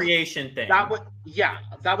appropriation thing. that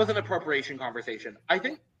was an appropriation conversation. I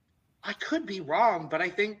think I could be wrong, but I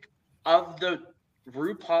think of the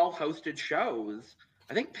RuPaul hosted shows,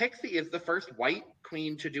 I think Pixie is the first white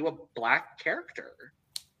queen to do a black character.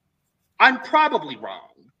 I'm probably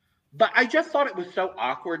wrong, but I just thought it was so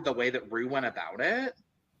awkward the way that Rue went about it.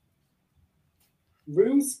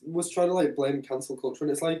 Ruse was trying to like blame cancel culture,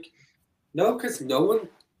 and it's like, no, because no one.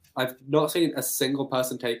 I've not seen a single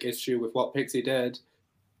person take issue with what Pixie did,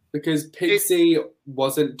 because Pixie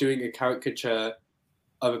wasn't doing a caricature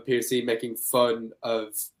of a POC making fun of,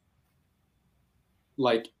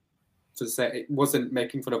 like, to say it wasn't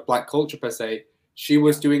making fun of black culture per se. She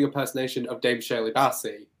was doing a impersonation of Dame Shirley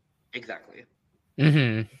Bassey. Exactly.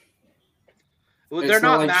 Mm-hmm. Well, It's they're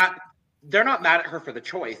not not like- mad. They're not mad at her for the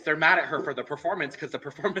choice. They're mad at her for the performance because the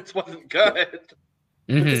performance wasn't good.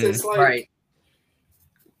 Because Mm-hmm. it's like, Right.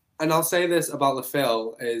 and I'll say this about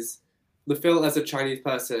LaPhil is LaPhil as a Chinese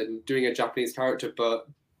person doing a Japanese character, but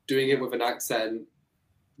doing it with an accent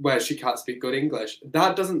where she can't speak good English.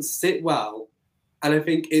 That doesn't sit well. And I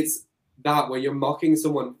think it's that where you're mocking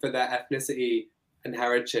someone for their ethnicity and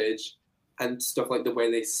heritage and stuff like the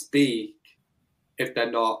way they speak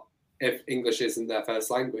if English isn't their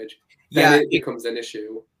first language. Then Yeah, it becomes an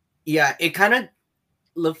issue. Yeah, it kind of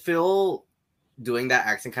LaPhil doing that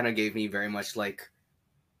accent kind of gave me very much like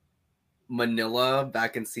Manila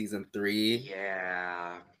back in season 3.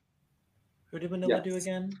 Yeah. Who did Manila do Yes.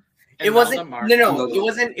 again? It wasn't Imelda no,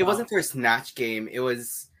 Marcos. it wasn't for Snatch Game. It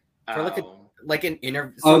was for like an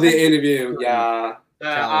interview. Oh, the interview. Yeah.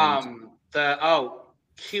 challenge.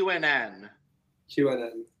 QNN.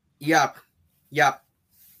 QNN. Yep.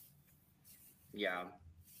 Yeah.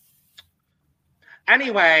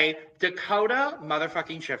 Anyway, Dakota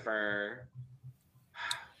motherfucking Schiffer.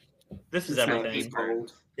 This is It's not everything. his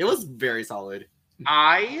fault. It was very solid.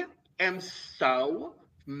 I am so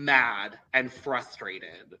mad and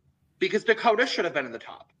frustrated because Dakota should have been in the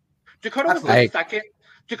top. Dakota was Absolutely. the second.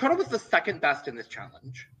 Dakota was the second best in this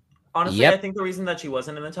challenge. Honestly, Yep. I think the reason that she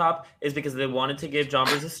wasn't in the top is because they wanted to give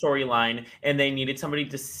Jombers a storyline and they needed somebody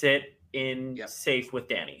to sit in Yep. safe with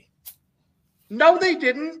Danny. No, they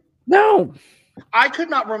didn't. No. I could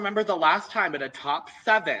not remember the last time in a top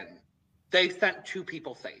 7 they sent 2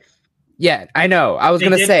 people safe. Yeah, I know. I was They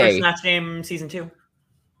gonna did for say. Snatch Game season 2.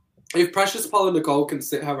 If Precious Paula Nicole can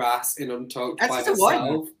sit her ass in Untucked That's by just a one.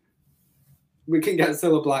 herself, we can get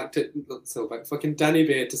Cilla Black not Cilla Black, fucking Danny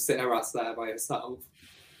Beard to sit her ass there by herself.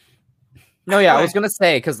 No, yeah, I was gonna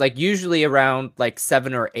say because like usually around like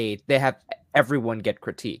 7 or 8, they have everyone get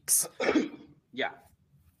critiques. Yeah.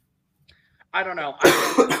 I don't know.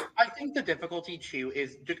 I think the difficulty too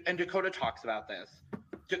is, and Dakota talks about this.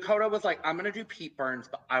 Dakota was like, I'm going to do Pete Burns,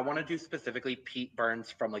 but I want to do specifically Pete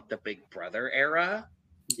Burns from like the Big Brother era.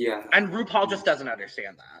 Yeah. And RuPaul just doesn't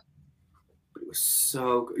understand that. It was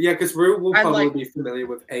so good. Yeah, because Rue will And, probably like- be familiar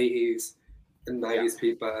with 80s and 90s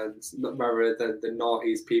Pete Burns, rather than the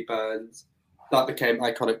noughties Pete Burns that became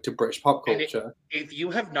iconic to British pop And culture. If you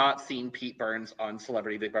have not seen Pete Burns on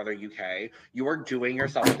Celebrity Big Brother UK, you are doing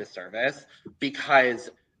yourself a disservice because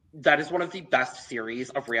that is one of the best series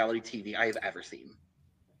of reality TV I have ever seen.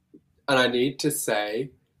 And I need to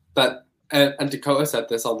say that, and Dakota said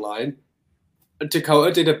this online,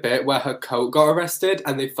 Dakota did a bit where her coat got arrested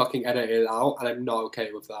and they fucking edited it out, and I'm not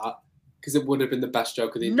okay with that. Because it would have been the best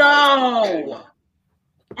joke of the entire game. No!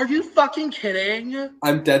 Are you fucking kidding?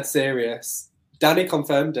 I'm dead serious. Danny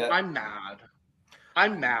confirmed it. I'm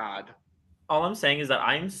mad. All I'm saying is that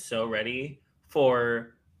I'm so ready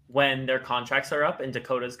for when their contracts are up and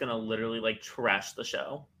Dakota's gonna literally like trash the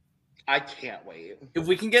show. I can't wait. If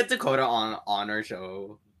we can get Dakota on our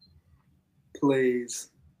show, Please.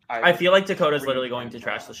 I feel like Dakota's literally going to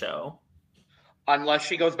trash the show. Unless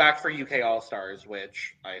she goes back for UK All Stars,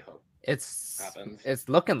 which I hope happens. It's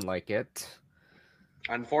looking like it.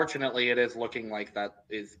 Unfortunately, it is looking like that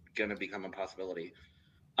is going to become a possibility.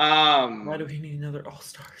 Why do we need another All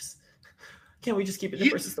Stars? Can't we just keep it in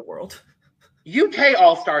versus the world? UK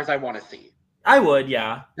All Stars, I want to see. I would,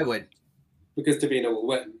 yeah. I would. Because Davina will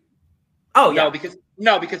win. Oh yeah.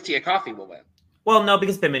 No, because Tia Coffee will win. Well, no,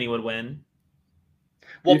 because Bimini would win.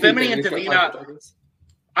 Well, You think Bimini and Davina's got Davina, confidence?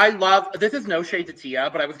 I love, this is no shade to Tia,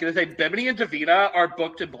 but I was going to say Bimini and Davina are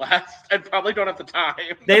booked and blessed and probably don't have the time.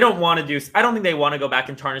 They don't want to do. I don't think they want to go back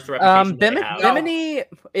and tarnish the reputation. that they have. Bimini,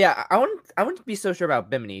 yeah, I wouldn't be so sure about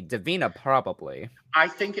Bimini. Davina probably. I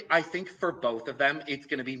think for both of them, it's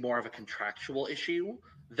going to be more of a contractual issue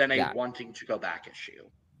than a wanting to go back issue.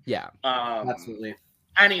 Yeah. Absolutely.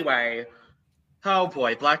 Anyway, oh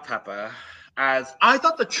boy, Black Peppa. As I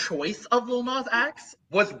thought the choice of Lil Nas X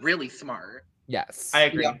was really smart. Yes. I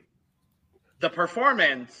agree. Yeah. The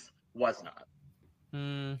performance was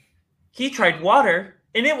not. He tried water,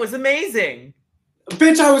 and it was amazing.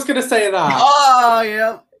 Bitch, I was going to say that. Oh,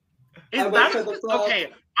 yeah. Is I went that for the flop. okay?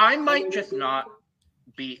 I might just not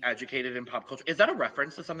be educated in pop culture. Is that a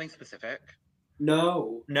reference to something specific?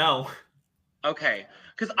 No. No. Okay,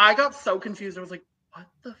 because I got so confused. I was like, "What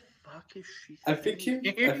the fuck is she I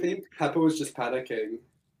saying?" think Peppa was just panicking.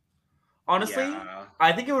 Honestly, Yeah.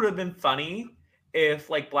 I think it would have been funny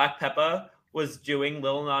if like Black Peppa was doing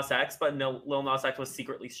Lil Nas X, but no, Lil Nas X was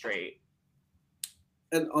secretly straight.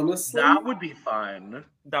 And honestly, That would be fun.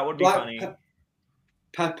 That would be Black funny.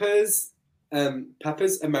 Peppa's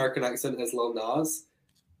American accent as Lil Nas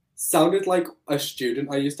sounded like a student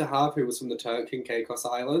I used to have who was from the Turk and Caicos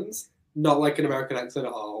Islands. Not like an American accent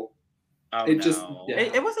at all. Oh It no. just- yeah.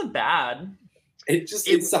 It wasn't bad. It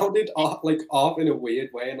sounded off in a weird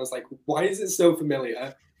way, and I was like, "Why is it so familiar?"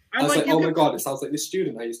 I I'm was like, you "Oh my could- god, it sounds like the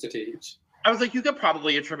student I used to teach." I was like, you could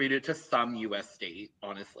probably attribute it to some U.S. state,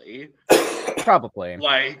 honestly. Probably.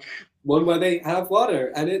 Like, One where they have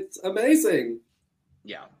water, and it's amazing.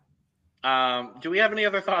 yeah. Do we have any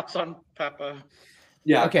other thoughts on Peppa?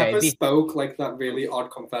 Yeah, Okay, Peppa the- spoke like that really odd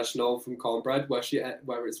confessional from Cornbread where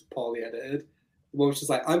it's poorly edited. The woman was just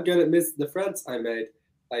like, "I'm gonna miss the friends I made,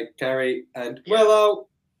 like Carrie and Yeah. Willow."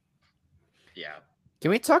 Yeah. Can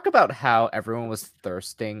we talk about how everyone was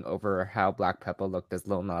thirsting over how Black Peppa looked as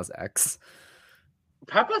Lil Nas X?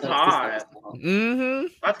 Peppa's That's hot. Mm-hmm.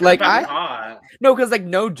 That's 'cause Like, Peppa's I- hot. No, because like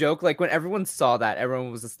no joke, like when everyone saw that, everyone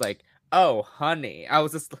was just like, "Oh, honey." I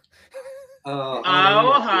was just Oh,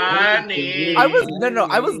 honey. I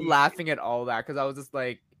was laughing at all that because I was just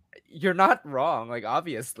like, "You're not wrong." Like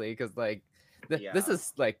obviously, because like this Yeah.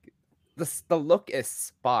 is like the look is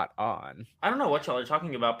spot on. I don't know what y'all are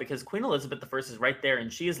talking about because Queen Elizabeth I is right there,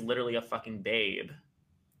 and she is literally a fucking babe.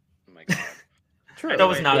 Oh my god. True. That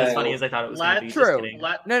was not as Yeah. funny as I thought it was going to be. Let's- Just True.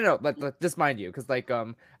 kidding. No, just mind you, because like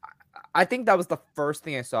I think that was the first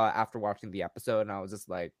thing I saw after watching the episode, and I was just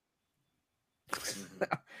like,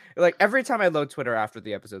 like every time I load Twitter after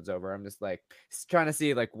the episode's over, I'm just like trying to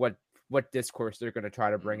see like what discourse they're gonna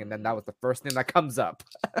try to bring, and then that was the first thing that comes up.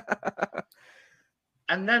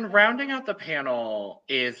 And then rounding out the panel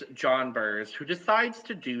is John Burrs, who decides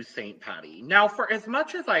to do St. Patty. Now, for as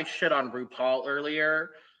much as I shit on RuPaul earlier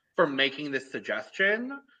for making this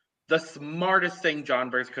suggestion, the smartest thing John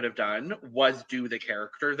Burrs could have done was do the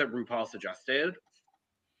character that RuPaul suggested.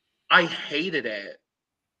 I hated it,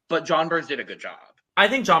 but John Burrs did a good job. I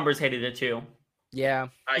think John Burrs hated it too. Yeah.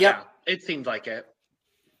 Yeah, it seemed like it.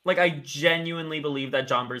 Like I genuinely believe that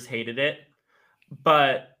John Burrs hated it,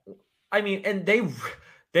 but I mean, and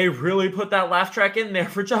they really put that laugh track in there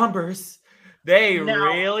for John Burrs. They Now-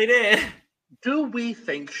 really did. Do we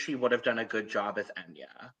think she would have done a good job as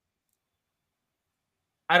Enya?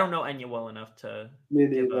 I don't know Enya well enough to Me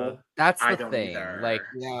give neither. a. That's I the don't thing. either. Like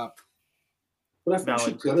Yeah. But I think she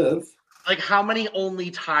Valid could have. Like, how many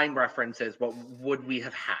only time references? What would we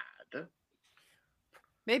have had?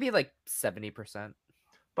 Maybe like 70%.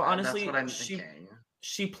 But That's honestly, what I'm thinking.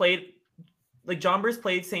 she played like Jonbers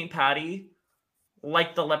played St. Patty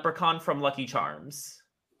like the leprechaun from Lucky Charms.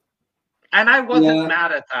 And I wasn't Yeah.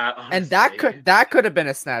 mad at that. Honestly. And that could have been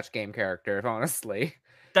a Snatch Game character, honestly.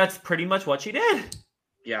 That's pretty much what she did.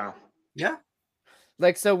 Yeah.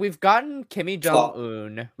 Like, so we've gotten Kimmy Stop.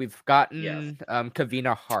 Jong-un, we've gotten Yes.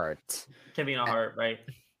 Kavina Hart. Kavina Hart, right?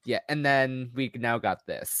 Yeah, and then we now got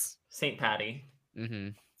this. St. Patty. hmm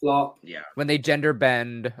Flop. Yeah. When they gender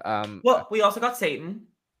bend. Well, we also got Satan.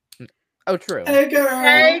 Oh, true. Hey girl.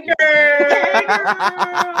 Hey, girl!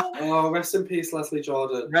 Oh, rest in peace, Leslie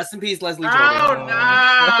Jordan. Rest in peace, Leslie Oh, Jordan. no!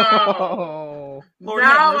 Oh. Lord Now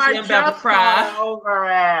have mercy, I I'm about to just cry. got over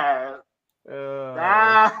it.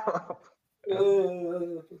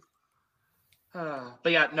 No.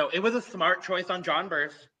 But yeah, no, it was a smart choice on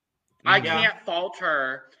Jonbers. I Yeah. can't fault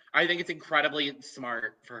her. I think it's incredibly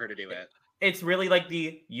smart for her to do it. It's really like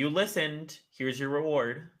you listened, here's your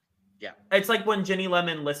reward. Yeah. It's like when Ginny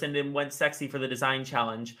Lemon listened and went sexy for the design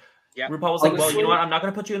challenge. Yeah. RuPaul was like, well, you Honestly- know what? I'm not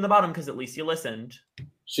going to put you in the bottom because at least you listened.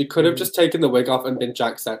 She could have just taken the wig off and been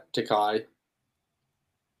Jacksepticeye.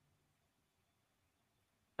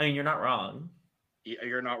 I mean, you're not wrong.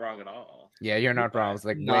 You're not wrong at all. Yeah, you're not wrong. I was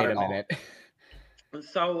like, Not wait at a all. minute.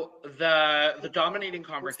 So the dominating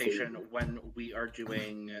conversation when we are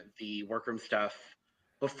doing the workroom stuff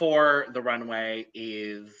before the runway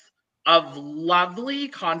is a lovely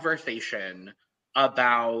conversation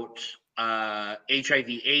about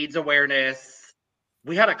HIV/AIDS awareness.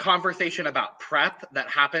 We had a conversation about PrEP that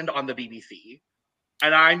happened on the BBC,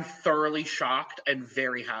 and I'm thoroughly shocked and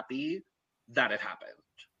very happy that it happened.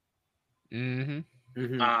 hmm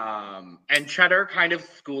And Cheddar kind of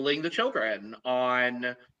schooling the children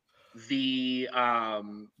on the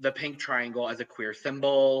pink triangle as a queer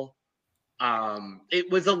symbol. It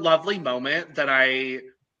was a lovely moment that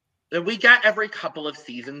we get every couple of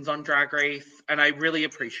seasons on Drag Race, and I really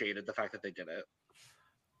appreciated the fact that they did it.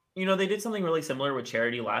 You know, they did something really similar with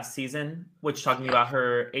Charity last season, which talking about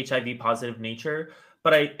her HIV positive nature.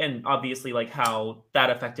 But and obviously like how that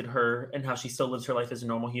affected her and how she still lives her life as a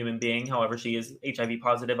normal human being. However, she is HIV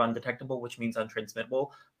positive, undetectable, which means untransmittable.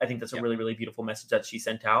 I think that's a really, really beautiful message that she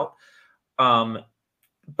sent out.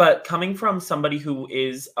 But coming from somebody who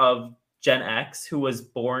is of Gen X, who was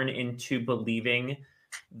born into believing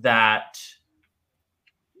that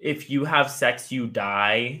if you have sex, you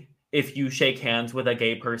die. If you shake hands with a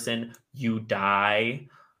gay person, you die.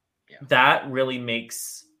 Yeah. That really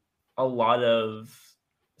makes a lot of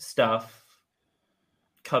stuff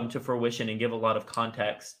come to fruition and give a lot of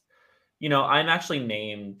context. You know, I'm actually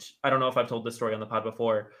named, I don't know if I've told this story on the pod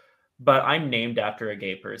before, but I'm named after a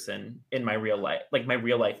gay person in my real life, like my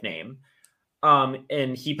real life name.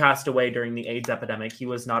 And he passed away during the AIDS epidemic. He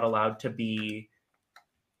was not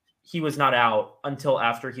out until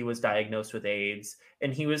after he was diagnosed with AIDS.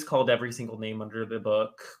 And he was called every single name under the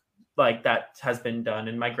book, like that has been done.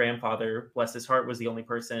 And my grandfather, bless his heart, was the only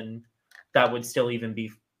person that would still even be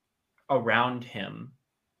around him,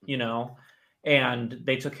 you know? And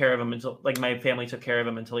they took care of him until, like, my family took care of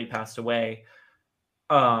him until he passed away.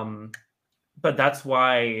 But that's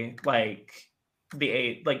why, like,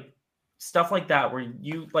 like stuff like that, where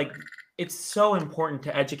you like, it's so important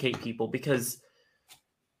to educate people because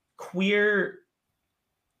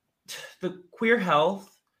the queer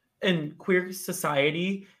health and queer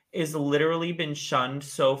society is literally been shunned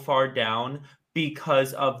so far down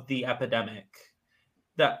because of the epidemic,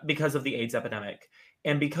 because of the AIDS epidemic,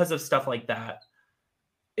 and because of stuff like that.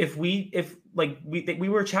 If we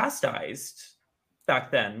were chastised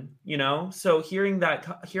back then, you know. So hearing that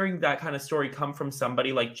kind of story come from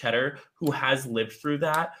somebody like Cheddar who has lived through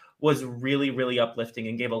that was really, really uplifting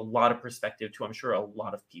and gave a lot of perspective to, I'm sure, a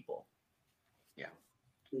lot of people.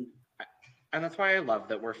 And that's why I love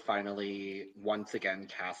that we're finally once again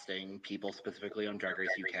casting people specifically on Drag Race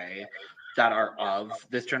UK that are of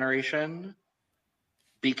this generation,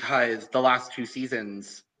 because the last 2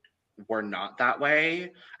 seasons were not that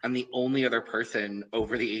way. And the only other person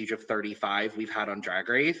over the age of 35 we've had on Drag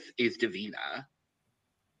Race is Davina.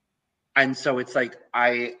 And so it's like,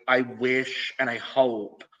 I wish and I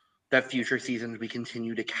hope that future seasons we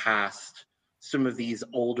continue to cast some of these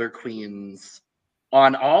older queens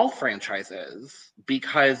on all franchises,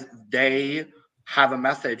 because they have a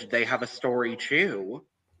message, they have a story too,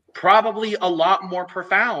 probably a lot more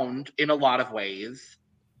profound in a lot of ways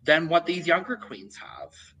than what these younger queens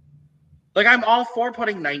have. Like, I'm all for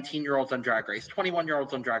putting 19-year-olds on Drag Race,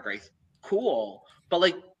 21-year-olds on Drag Race. Cool. But,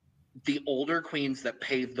 like, the older queens that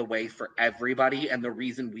paved the way for everybody, and the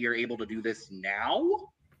reason we are able to do this now,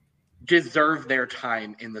 deserve their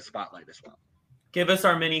time in the spotlight as well. Give us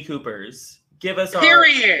our Mini Coopers. Give us our...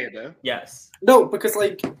 Period! Yes. No, because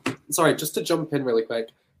like, sorry, just to jump in really quick,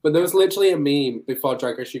 but there was literally a meme before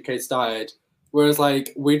Drag Race UK started, whereas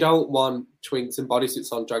like, we don't want twinks in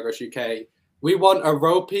bodysuits on Drag Race UK. We want a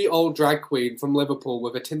ropey old drag queen from Liverpool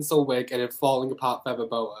with a tinsel wig and a falling apart feather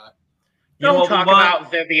boa. Don't talk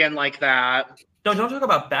about Vivian like that. Don't talk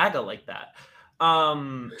about Baga like that.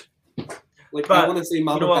 Like, But I want to see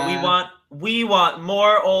Mama You know what Bear. we want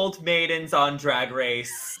more old maidens on Drag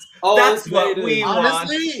Race. Old That's what maidens. we want.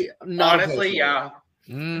 Honestly, yeah.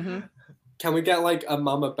 Mm-hmm. Can we get like a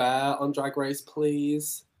Mama Bear on Drag Race,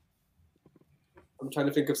 please? I'm trying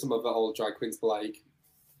to think of some other old drag queens, but like,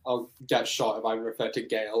 I'll get shot if I refer to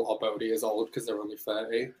Gail or Bodhi as old because they're only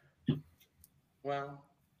 30. Well,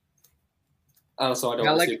 So I don't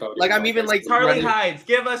Yeah, want like- to see Bodhi. like, on I'm Drag even, Race. like, Charlie Ready. Hides.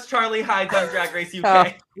 Give us Charlie Hides on Drag Race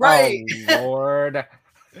UK. Right. Oh, Lord.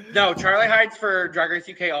 no, Charlie Hides for Drag Race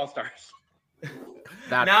UK All-Stars.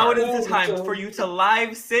 That Now part. it is the time for you to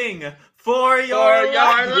live sing for your For your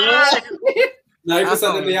life. life.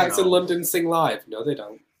 9% of the Oh, acts in no. London sing live. No, they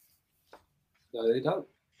don't. No, they don't.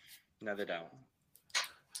 No, they don't.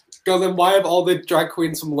 Go then, why have all the drag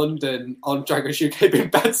queens from London on Drag Race UK been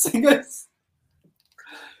bad singers?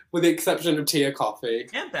 With the exception of Tia Coffee.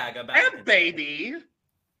 And Baga. And Baby.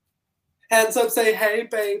 Hands up, say hey,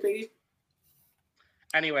 baby.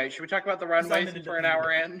 Anyway, should we talk about the runway since we're an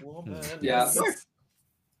hour in? Yeah.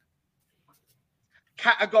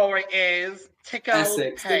 Category is Tickle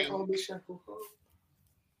Essex. They Pink. call me Shekel.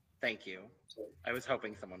 Thank you. I was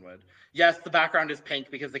hoping someone would. Yes, the background is pink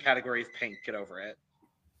because the category is pink. Get over it.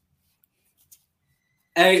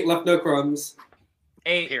 8, left no crumbs.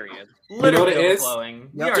 8. Period. You know what it is? Flowing.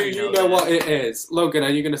 We Yep. Do already you know what this. it is? Logan, are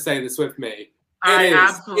you going to say this with me? I It is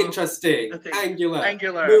absolutely interesting, think- angular,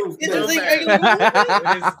 Angular. movement. Interesting Movement.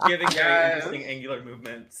 angular It is giving very Yes. interesting angular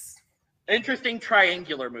movements. Interesting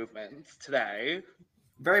triangular movements today.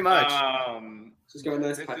 Very much. She's got a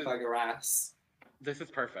nice This high is- bag of ass. This is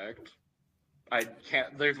perfect. I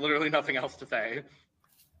can't. There's literally nothing else to say.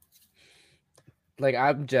 Like,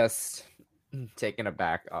 I'm just taken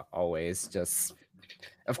aback always. Just,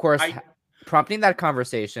 of course, I- prompting that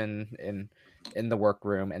conversation in the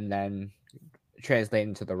workroom and then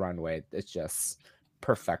translating to the runway. It's just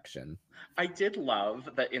perfection. I did love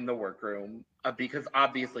that in the workroom because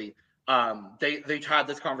obviously they had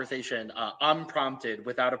this conversation unprompted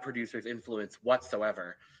without a producer's influence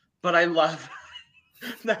whatsoever. But I love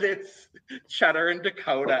that it's Cheddar and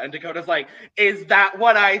Dakota, and Dakota's like, "Is that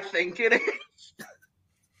what I think it is?"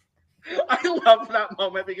 I love that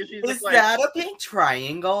moment because she's Is just like, that a pink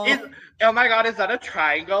triangle? "Oh my god, is that a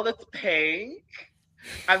triangle that's pink?"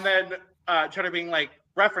 And then Cheddar being like,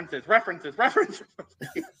 references. I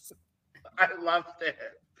loved it.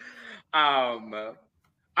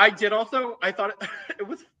 I thought it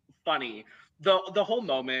was funny. The whole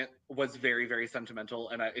moment was very, very sentimental.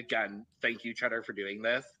 And again, thank you, Cheddar, for doing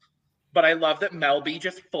this. But I love that Mel B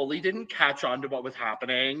just fully didn't catch on to what was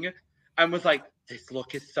happening and was like, this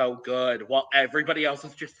look is so good. While everybody else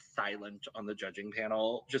is just silent on the judging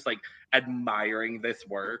panel, just like admiring this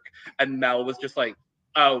work. And Mel was just like,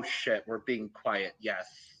 oh shit, we're being quiet. Yes.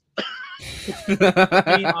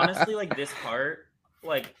 I mean, honestly, like this part,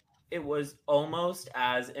 like it was almost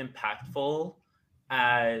as impactful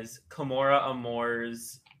as Kimora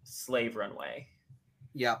Amour's Slave Runway.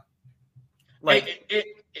 Yeah. Like it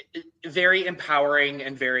very empowering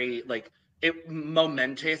and very like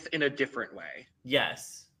momentous in a different way.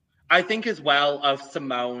 yes, I think as well of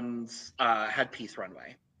Simone's Headpiece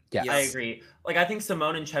Runway. Yes. I agree. Like I think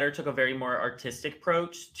Simone and Cheddar took a very more artistic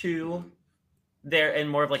approach to their and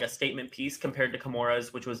more of like a statement piece compared to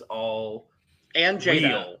Kimora's, which was all And Jada.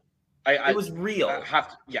 real. It was real.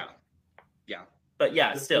 Yeah. But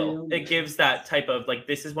yeah, still, it gives that type of like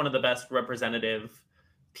this is one of the best representative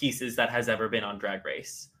pieces that has ever been on Drag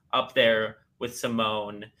Race, up there with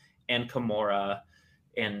Simone and Kimora,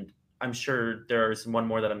 and I'm sure there's one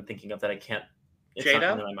more that I'm thinking of that I can't. It's not Jada?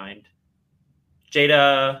 coming to my mind.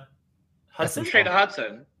 Jada Hudson. Essential. Jada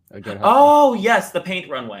Hudson. Oh yes, the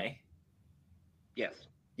paint runway. Yes.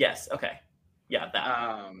 Yes. Okay. Yeah,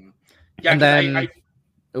 that. Yeah. And 'cause then,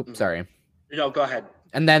 oops, sorry. No, go ahead.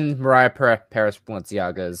 And then Mariah Paris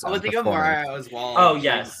Balenciaga's. I was thinking of Mariah as well. Oh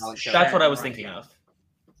yes, that's what I was Mariah. thinking of.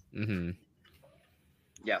 Mm-hmm.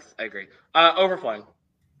 Yes, I agree. Overflowing.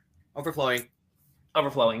 Overflowing.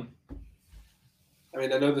 Overflowing. I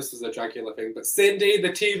mean, I know this is a Dracula thing, but Cindy, the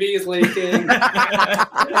TV is leaking.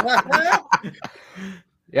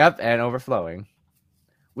 Yep, and overflowing.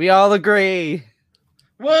 We all agree.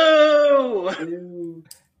 Woo! Ew.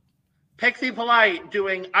 Pixie Polite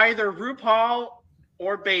doing either RuPaul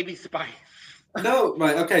or Baby Spice. No,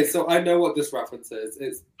 right, okay, so I know what this reference is.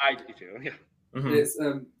 It's I do too. Yeah.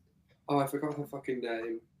 Mhm. I forgot her fucking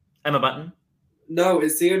name. Emma Button. No,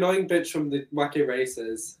 it's the annoying bitch from the Wacky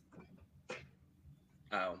Races.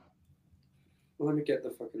 Oh. Let me get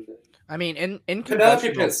the fucking name. I mean, in Penelope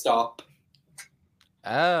confessional. Pitstop.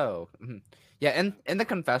 Oh, mhm. Yeah. In the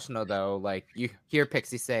confessional though, like you hear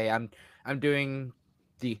Pixie say, "I'm doing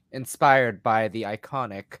the inspired by the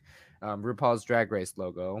iconic RuPaul's Drag Race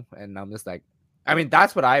logo," and I'm just like, I mean,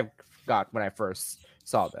 that's what I got when I first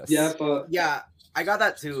saw this. Yeah, but Yeah, I got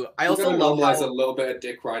that too. I you also gotta love normalize how, a little bit of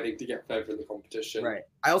dick riding to get further in the competition. right.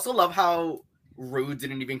 I also love how Rue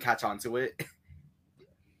didn't even catch on to it.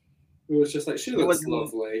 It was just like, she It looks was-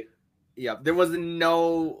 lovely. Yeah, there was none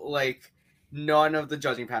of the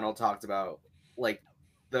judging panel talked about like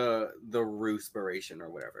the Rue-spiration or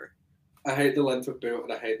whatever. I hate the length of boot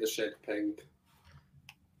and I hate the shade of pink.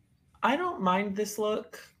 I don't mind this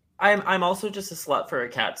look. I'm also just a slut for a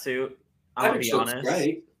catsuit. I'm gonna think be she looks honest.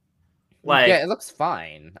 great. Like, yeah, it looks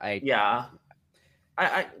fine. yeah.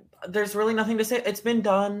 I there's really nothing to say. It's been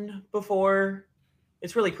done before.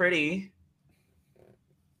 It's really pretty.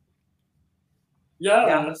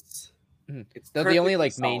 Yes. It's The only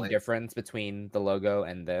like perfectly main solid. difference between the logo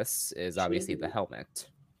and this is obviously the helmet.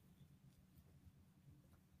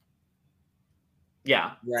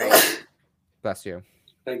 Yeah. Right. Bless you.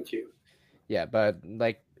 Thank you. Yeah, but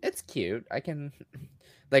like it's cute. I can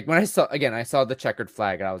like when I saw the checkered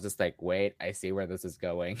flag and I was just like, wait, I see where this is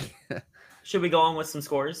going. Should we go on with some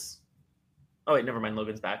scores? Oh wait, never mind.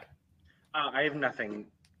 Logan's back. I have nothing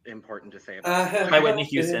important to say about I it. By Whitney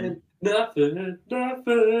Houston. Nothing.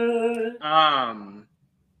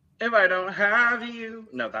 If I don't have you.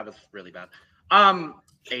 No, that was really bad.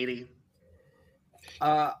 80.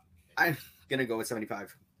 I'm gonna go with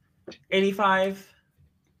 75. 85.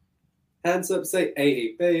 Hands up, say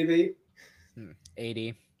 80, baby.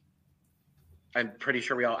 80. I'm pretty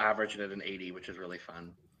sure we all averaged it at an 80, which is really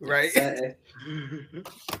fun. Right? Say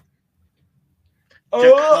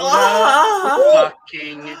Dakota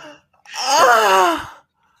fucking.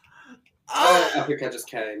 I think I just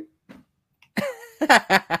came.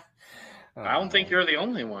 I don't think you're the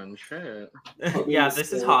only one. Shit. Yeah,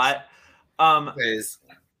 this is hot. Is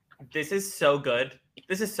This is so good.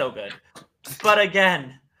 This is so good. But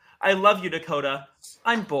again, I love you, Dakota.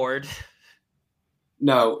 I'm bored.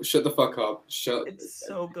 No, shut the fuck up. Shut. It's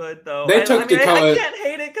so good though. They I took mean, I Dakota- can't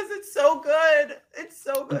hate it because it's so good. It's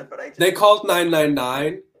so good, but I just... They called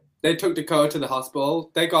 999. They took Dakota to the hospital.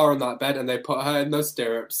 They got her on that bed and they put her in those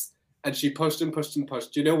stirrups. And she pushed and pushed and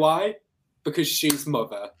pushed. Do you know why? Because she's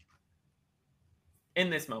mother. In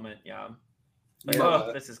this moment, yeah. Like, Yeah.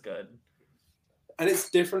 oh, this is good. And it's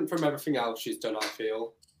different from everything else she's done, I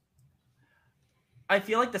feel. I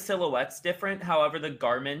feel like the silhouette's different. However, the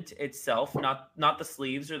garment itself, not the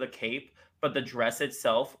sleeves or the cape, but the dress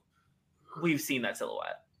itself, we've seen that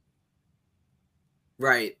silhouette.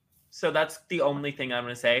 right. So that's the only thing I'm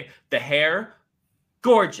going to say. The hair,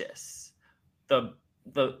 gorgeous. The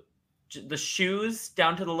shoes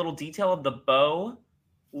down to the little detail of the bow,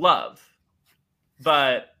 love.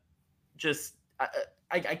 But just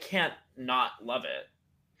I can't not love it,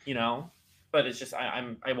 you know? But it's just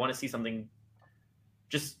I want to see something.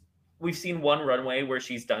 Just we've seen one runway where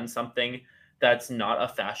she's done something that's not a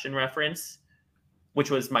fashion reference,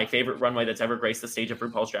 which was my favorite runway that's ever graced the stage of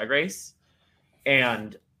RuPaul's Drag Race.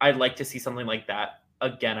 And I'd like to see something like that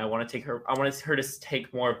again. I want her to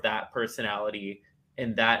take more of that personality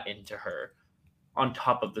and that into her on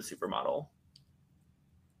top of the supermodel.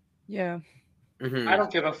 Yeah. Mhm. I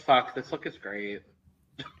don't give a fuck. This look is great.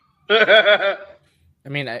 I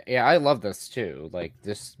mean, I love this too. Like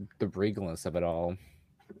just the regalness of it all.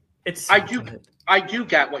 It's I do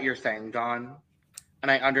get what you're saying, Dawn,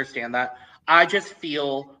 and I understand that. I just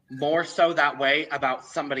feel more so that way about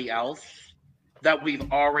somebody else that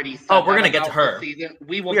we've already said. Oh, we're gonna that get to about her. this season.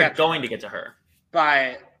 We will We are get going to get to her.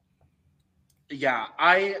 But yeah,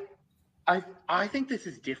 I think this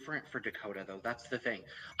is different for Dakota though. That's the thing.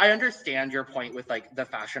 I understand your point with like the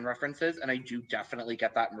fashion references, and I do definitely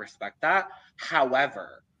get that and respect that.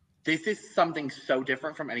 However, this is something so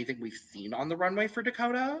different from anything we've seen on the runway for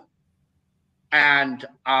Dakota. And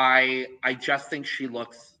I just think she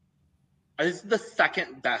looks. This is the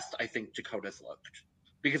second best I think Dakota's looked,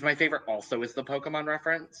 because my favorite also is the Pokemon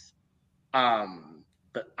reference.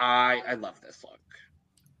 But I love this look.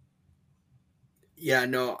 Yeah,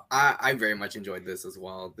 no, I very much enjoyed this as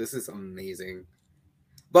well. This is amazing.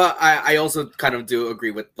 But I also kind of do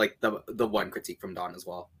agree with like the one critique from Dawn as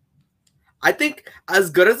well. I think as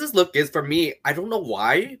good as this look is for me, I don't know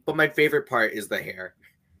why, but my favorite part is the hair.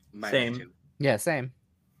 Mine Same. too. Yeah, same.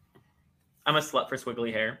 I'm a slut for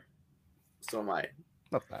squiggly hair. So am I.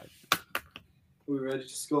 Love that. Are we ready to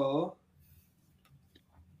score?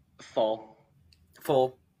 Full.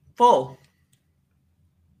 Full. Full.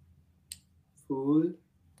 Full.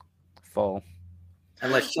 Full.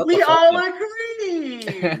 And like shut We the fuck all up. agree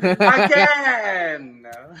again.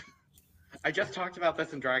 I just talked about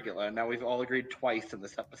this in Dragula, and now we've all agreed twice in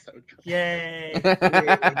this episode. Yay.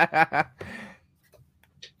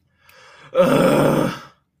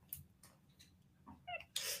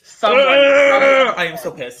 Someone. I am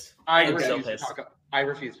so pissed. I I'm so refuse to pissed. talk. I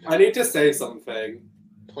refuse to talk. I need to say something.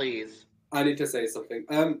 Please. I need to say something.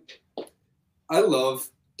 I love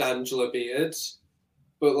D'Angela Beard,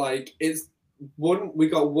 but like we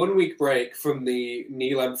got 1 week break from the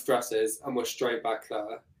knee length dresses and we're straight back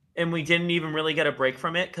there. And we didn't even really get a break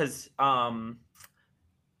from it because in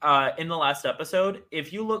the last episode,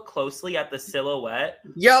 if you look closely at the silhouette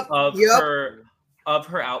of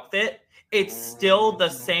her outfit, it's still the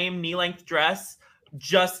same knee length dress,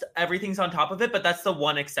 just everything's on top of it, but that's the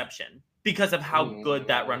one exception because of how good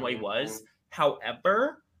that runway was.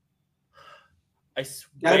 However, I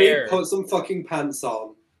Danny, swear, put some fucking pants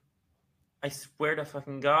on. I swear to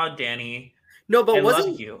fucking God, Danny, No, but I love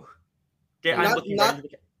wasn't you. I'm looking right into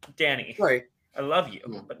the Danny, sorry. I love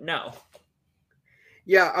you, but no.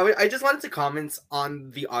 Yeah, I just wanted to comment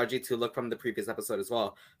on the RG2 look from the previous episode as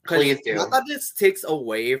well. 'Cause Please do. Not that this takes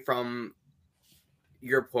away from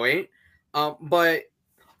your point, but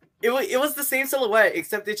it was the same silhouette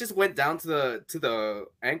except it just went down to the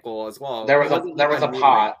ankle as well. There was It a wasn't there like was a knee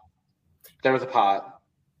pot. There was a pot. length.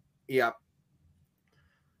 Yeah.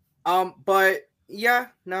 But yeah,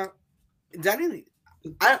 no, Danny.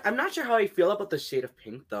 I'm not sure how I feel about the shade of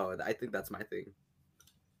pink though. I think that's my thing.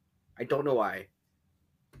 I don't know why.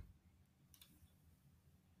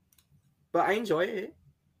 But I enjoy it.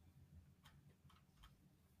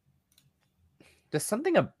 There's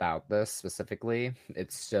something about this specifically.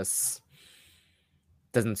 It's just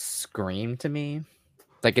doesn't scream to me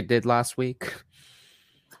like it did last week.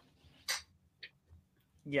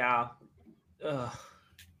 Yeah. Ugh.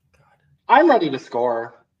 God. I'm ready to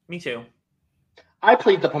score. Me too. I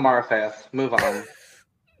plead the Pomara Fifth. Move on.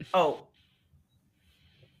 Oh,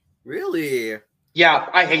 Really? Yeah,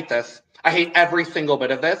 I hate this. I hate every single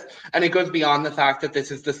bit of this. And it goes beyond the fact that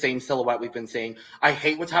this is the same silhouette we've been seeing. I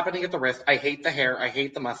hate what's happening at the wrist. I hate the hair. I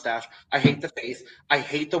hate the mustache. I hate the face. I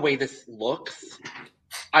hate the way this looks.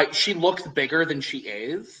 She looks bigger than she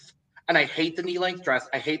is. And I hate the knee-length dress.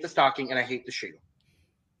 I hate the stocking. And I hate the shoe.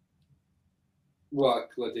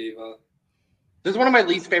 Work, La Diva. This is one of my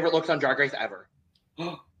least favorite looks on Drag Race ever.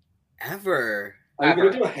 Ever? Are you Ever.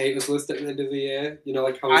 going to do a haters list at the end of the year? You know,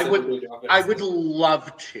 like how I we would- said we do our I haters would list?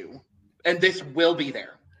 love to. And this will be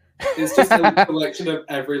there. It's just a collection of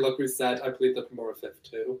every look we said. I plead the Pomora Fifth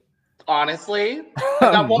too. Honestly,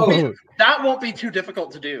 that won't be too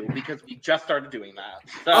difficult to do because we just started doing that.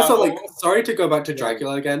 So, Also, like, sorry to go back to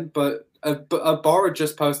Dracula again, but a Bora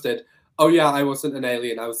just posted, "Oh yeah, I wasn't an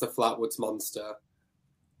alien. I was the Flatwoods monster."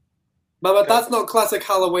 Mama, that's not classic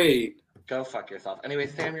Halloween. go fuck yourself. Anyway,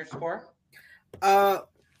 Sam, your score?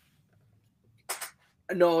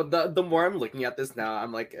 No, the more I'm looking at this now,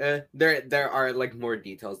 I'm like, there are like more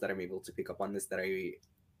details that I'm able to pick up on this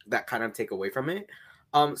that kind of take away from it.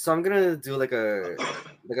 So I'm gonna do like a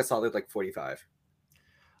solid like 45.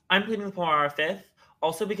 I'm pleading the Pomara Fifth,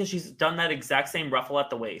 also because she's done that exact same ruffle at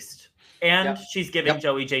the waist, and Yep. she's giving Yep.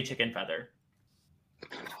 Joey J chicken feather.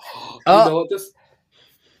 You know what this?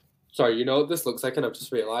 Sorry, you know what this looks like, and I've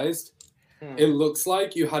just realized. It looks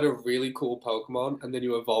like you had a really cool Pokemon, and then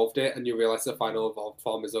you evolved it, and you realized the final evolved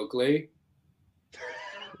form is ugly.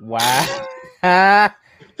 Wow.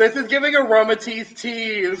 This is giving Aromatisse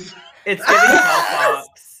tease. It's giving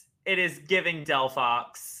Delphox. It is giving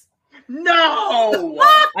Delphox. No!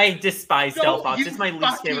 I despise Don't Delphox. you It's my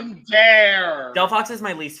least favorite. fucking dare! Delphox is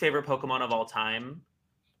my least favorite Pokemon of all time.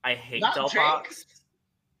 I hate Not Delphox Jinx.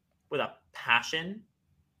 with a passion.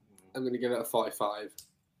 I'm gonna give it a 45.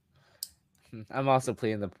 I'm also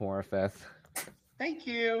pleading the Pomora Fifth. Thank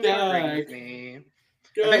you. for Gag. agreeing with me.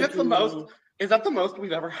 I think that's the most. Is that the most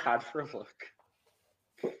we've ever had for a look?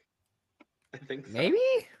 I think so. Maybe?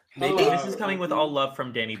 Maybe Oh. this is coming with all love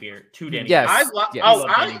from Danny Beard. To Danny Yes. I Beard. love. Yes. I Oh, love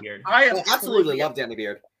I Danny Beard. I am I absolutely truly, love Danny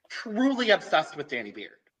Beard. truly obsessed with Danny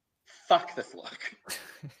Beard. Fuck this look.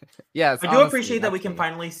 Yes. I do honestly, appreciate that we that's can me.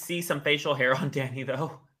 finally see some facial hair on Danny,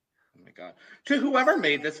 though. Oh my my god. To whoever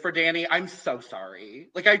made this for Danny, I'm so sorry.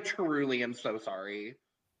 Like, I truly am so sorry.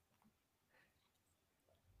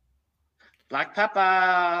 Black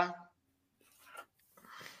Peppa.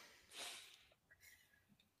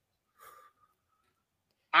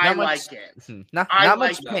 I like it. Not I much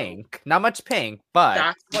like it. pink. Not much pink, but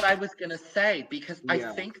That's what I was gonna say because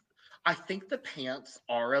Yeah. I think the pants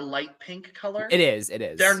are a light pink color. it is.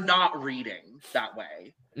 They're not reading that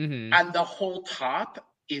way. Mm-hmm. And the whole top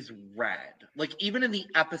is red. Like, even in the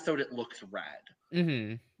episode, it looks red.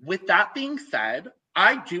 Mm-hmm. With that being said,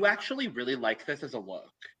 I do actually really like this as a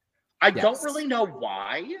look. I don't Yes. really know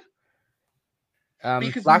why.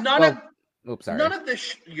 Because Black, none well, oops, sorry. of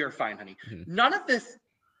this, you're fine, honey. Mhm. None of this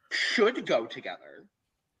should go together.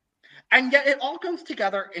 And yet it all goes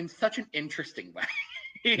together in such an interesting way.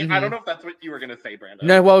 I Mhm. don't know if that's what you were going to say, Brandon.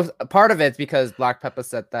 No, well, part of it's because Black Peppa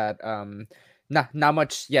said that not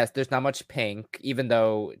much. Yes, there's not much pink, even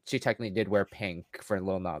though she technically did wear pink for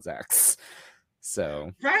Lil Nas X.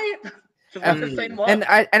 So Right? Just like the same look. and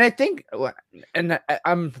I think I'm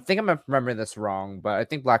remembering this wrong, but I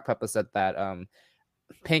think Black Peppa said that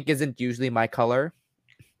pink isn't usually my color.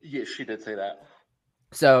 Yes, she did say that.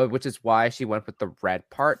 So, which is why she went with the red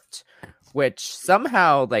part, which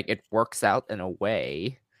somehow like it works out in a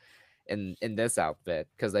way in this outfit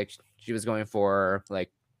because like she was going for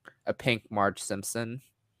like a pink Marge Simpson.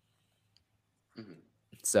 Mhm.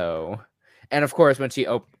 So, and of course when she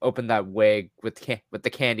opened that wig with the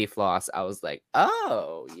candy floss, I was like,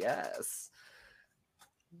 oh yes,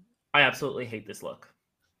 I absolutely hate this look.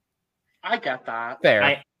 I get that. fair.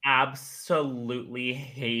 I absolutely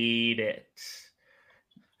hate it.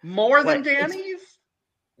 More than Like, it's- Danny's?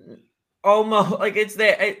 Almost like it's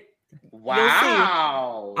there.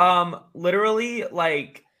 Wow. Literally,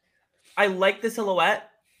 like, I like the silhouette.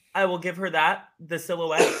 I will give her that. The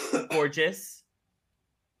silhouette, gorgeous.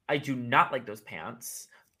 I do not like those pants.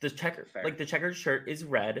 The Fair. checkered shirt is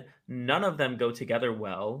red. None of them go together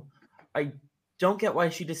well. I don't get why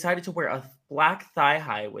she decided to wear a black thigh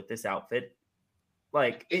high with this outfit.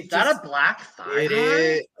 Like, Is that a black thigh? It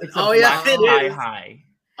is. It's a Oh yeah, black it thigh is. high.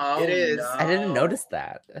 Oh, It is. I didn't no. notice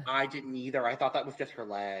that. I didn't either. I thought that was just her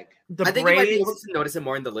leg. The I think you might be able braids, to notice it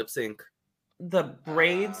more in the lip sync. the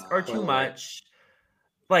braids are too Totally. much.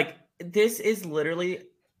 Like, this is literally,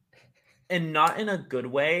 and not in a good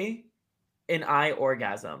way, an eye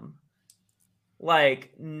orgasm.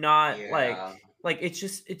 Like, not Yeah. like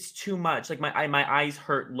it's too much. Like my eyes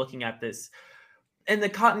hurt looking at this. And the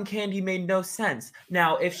cotton candy made no sense.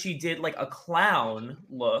 Now, if she did like a clown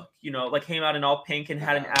look, like came out in all pink and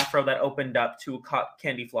had an afro that opened up to a cotton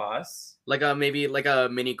candy floss, Like maybe like a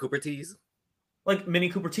mini Cooper tease. like Mini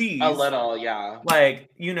Cooper tease, A little, yeah. like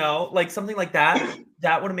like something like that,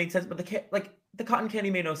 that would have made sense. But the cotton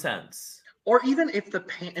candy made no sense. Or even if the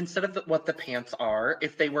instead of what the pants are,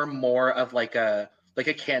 if they were more of like a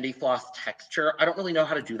candy floss texture, I don't really know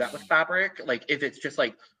how to do that with fabric. Like if it's just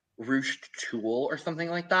like ruched tulle or something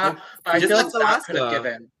like that. But I just feel like like that could have Alaska.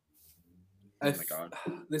 given. Oh my god.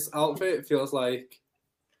 This outfit feels like,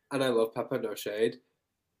 and I love Peppa, no shade,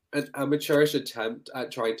 an amateurish attempt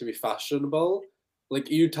at trying to be fashionable. Like,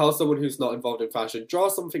 you tell someone who's not involved in fashion, draw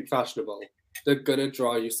something fashionable. They're gonna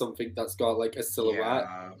draw you something that's got like a silhouette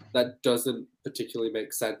Yeah. that doesn't particularly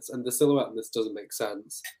make sense, and the silhouette in this doesn't make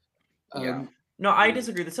sense. Yeah. No, I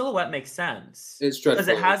disagree. The silhouette makes sense It's because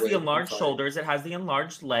dreadful. it has the I'm enlarged sorry. shoulders, it has the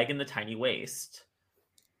enlarged leg, and the tiny waist.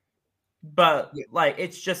 But Yeah. like,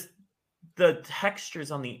 it's just the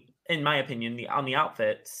textures in my opinion, on the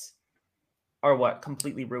outfits are what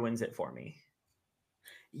completely ruins it for me.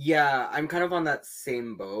 Yeah, I'm kind of on that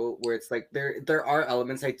same boat where it's like there are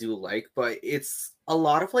elements I do like, but it's a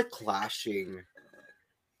lot of like clashing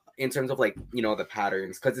in terms of like, the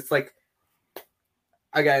patterns, because it's like,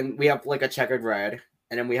 again, we have like a checkered red,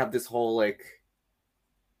 and then we have this whole like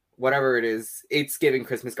whatever it is, it's giving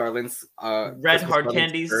Christmas garlands, Red Christmas hard garland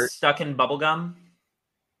candies skirt. stuck in bubblegum.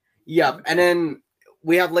 Yep, and then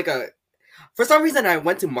we have like for some reason I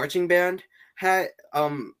went to marching band hat.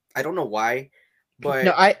 I don't know why, but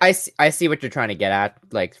No, I see what you're trying to get at,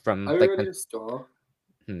 like from I like really a store.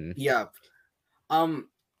 yeah.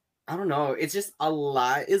 I don't know. It's just a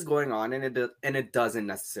lot is going on, and it doesn't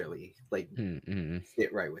necessarily like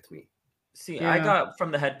fit right with me. See, Yeah. I got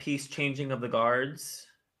from the headpiece changing of the guards.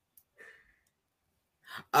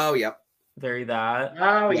 Oh, yep. Very that.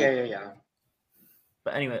 Oh yeah.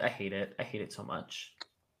 But anyway, I hate it. I hate it so much.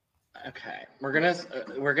 Okay, we're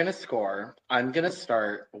gonna score. I'm gonna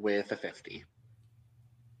start with a 50.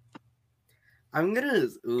 I'm gonna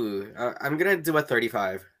do a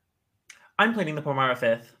 35. I'm planning the Pomara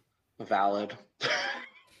 5th. Valid.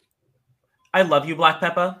 I love you, Black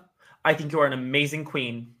Peppa. I think you are an amazing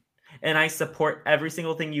queen, and I support every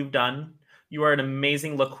single thing you've done. You are an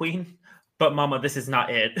amazing look queen, but Mama, this is not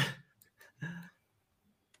it.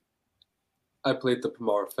 I played the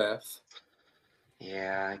Pomora fifth.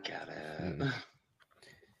 Yeah, I get it.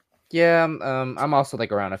 Yeah, I'm also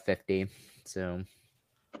like around a 50. So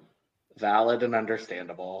Valid and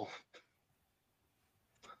understandable.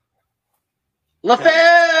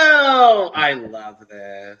 LaFell! I love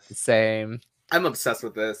this. same. I'm obsessed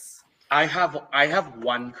with this. I have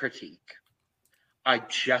one critique. I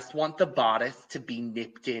just want the bodice to be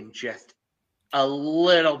nipped in just a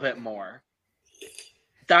little bit more.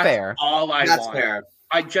 That's Fair. all I That's want. fair.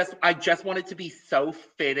 I just want it to be so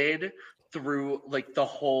fitted through like the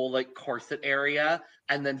whole like corset area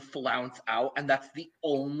and then flounce out, and that's the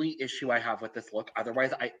only issue I have with this look.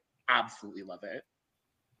 Otherwise, I absolutely love it.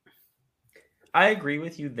 I agree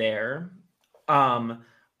with you there. I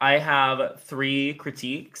have 3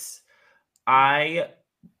 critiques. I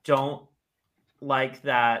don't like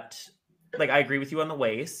that. Like, I agree with you on the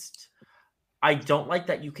waist. I don't like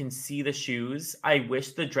that you can see the shoes. I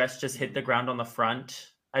wish the dress just hit the ground on the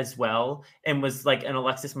front as well and was like an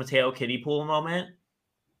Alexis Mateo kiddie pool moment.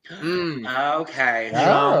 Okay. You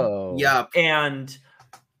know? Oh. Yep. And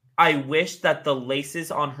I wish that the laces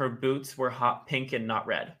on her boots were hot pink and not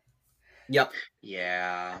red. Yep.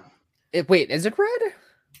 Yeah. Wait, is it red?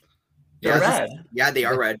 They're Yeah, red. Yeah, they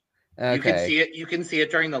are red. Okay. You can see it. You can see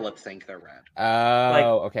it during the lip sync. They're red.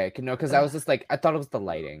 Oh, okay. No, because I was just like, I thought it was the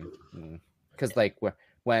lighting. Because like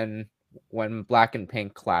when black and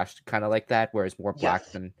pink clashed, kind of like that, whereas more black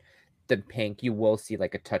Yes. than pink, you will see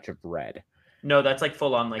like a touch of red. No, that's like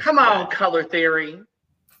full on like Come on, red. color theory.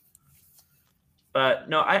 But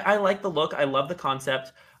no, I like the look. I love the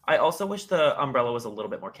concept. I also wish the umbrella was a little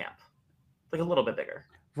bit more camp. Like a little bit bigger.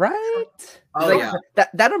 Right? Oh, Like, yeah.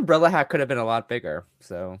 that umbrella hat could have been a lot bigger.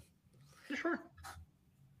 So Sure.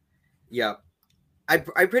 Yeah. I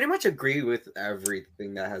pretty much agree with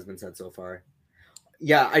everything that has been said so far.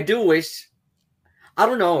 Yeah, I do wish. I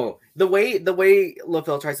don't know the way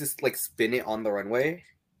LaFell tries to like spin it on the runway,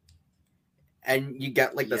 and you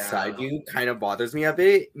get like the side Yeah. view kind of bothers me a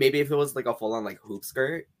bit. Maybe if it was like a full on like hoop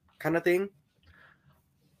skirt kind of thing.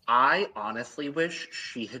 I honestly wish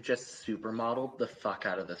she had just supermodeled the fuck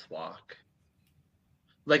out of this walk.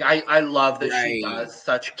 Like I love that she Right. does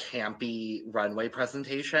such campy runway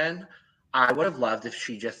presentation. I would have loved if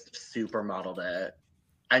she just supermodeled it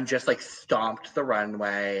and just like stomped the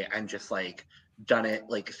runway and just like done it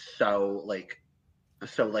like so like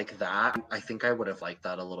that. I think I would have liked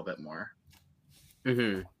that a little bit more.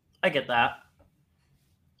 Mm-hmm. I get that.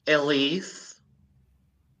 Elise.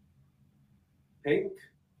 Pink.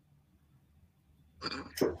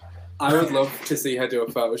 I would love to see her do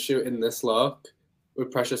a photo shoot in this look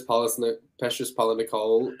with Precious Paula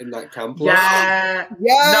Nicole in that camp look. Yeah.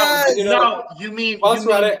 Yes! No, you mean Whilst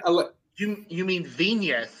we're at it, you mean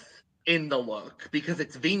Venus in the look because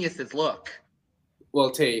it's Venus's look. well,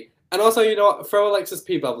 T. And also, you know what? Throw Alexis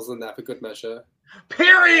P. Bubbles in there for good measure.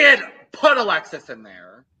 Period. Put Alexis in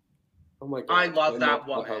there. Oh my god. I love they're that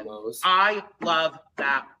not the woman. homos. I love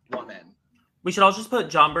that woman. We should all just put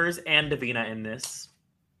Jombers and Davina in this.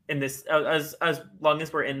 As long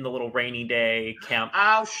as we're in the little rainy day camp.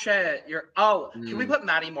 Oh shit! Can we put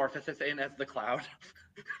Maddie Morphosis in as the cloud?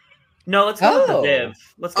 No, let's go with the Oh. Viv.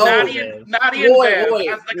 Let's go with Maddie the and Viv. Maddie and Wait, Viv wait,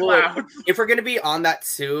 as the wait. clouds. If we're gonna be on that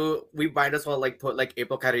too, we might as well like put like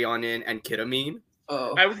April Carrion in and Kitamine.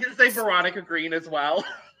 Oh. I was gonna say Veronica Green as well.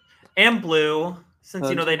 And Blue, since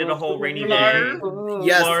you know they did a whole rainy day. Blur.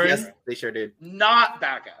 Yes, Lauren? yes, they sure did. Not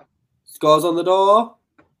Becca. Scores on the door.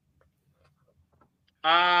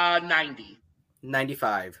 90.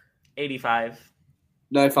 95. 85.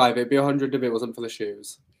 95. It'd be 100 if it wasn't for the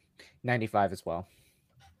shoes. 95 as well.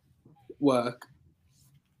 Work.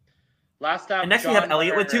 Last up. And next we John have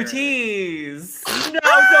Elliot with 2 Berger. T's. No,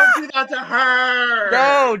 don't do that to her.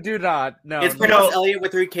 No, do not. No. It's no. pronounced Elliot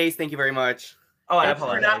with 3 Ks. Thank you very much. Oh, I It's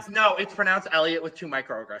apologize. it's pronounced Elliot with 2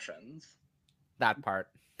 microaggressions. That part.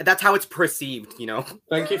 And that's how it's perceived, you know.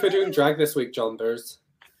 Thank you for doing drag this week, John Durs.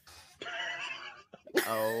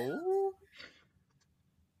 Oh.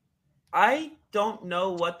 I don't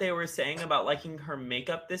know what they were saying about liking her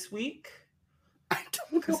makeup this week. I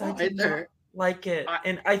don't Because I know did not either. like it. I-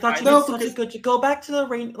 And I thought I she know, did such a because- good. Go back to the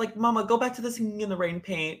rain. Like, Mama, go back to the singing in the rain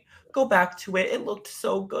paint. Go back to it. It looked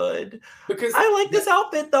so good. Because I like this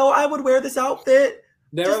outfit, though. I would wear this outfit.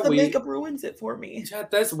 there Just are the weeks. makeup ruins it for me. Yeah,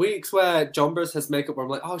 there's weeks where John Durs has makeup where I'm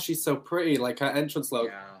like, oh, she's so pretty, like her entrance look.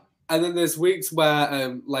 Yeah. And then there's weeks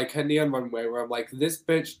where, like her neon runway, where I'm like, this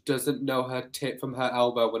bitch doesn't know her tip from her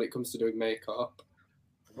elbow when it comes to doing makeup.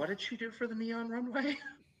 What did she do for the neon runway?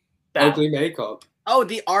 Bad. ugly makeup. Oh,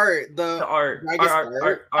 the art. The art. Drag is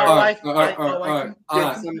Art.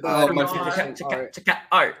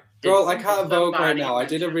 Girl, I can't vogue right Somebody now. I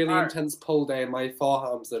did a mention really art. intense pull day and my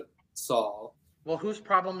forearms are sore. Well, whose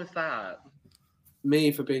problem is that?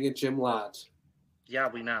 Me for being a gym lad. Yeah,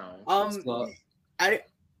 we know. It's not.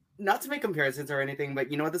 Not to make comparisons or anything,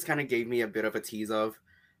 but you know what this kind of gave me a bit of a tease of?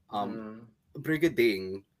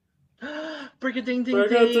 Brigading. Brigading ding ding.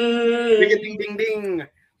 Brigading ding ding.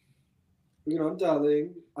 You know,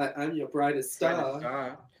 darling, I am your brightest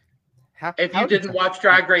star. If you didn't watch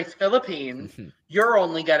Drag Race Philippines, you're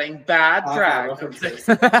only getting bad Ah, drag. references.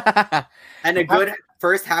 And a good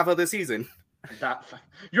first half of the season.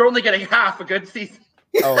 You're only getting half a good season.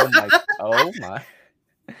 Oh my.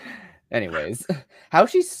 Anyways, how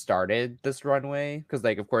she started this runway? Because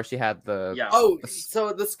like, of course, she had the Yeah. Oh,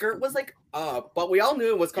 so the skirt was like up, but we all knew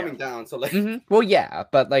it was coming down. So like, Well, yeah,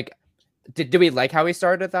 but like, did we like how he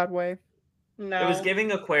started it that way? No. It was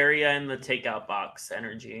giving Aquaria in the takeout box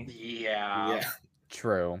energy. Yeah.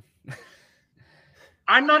 True.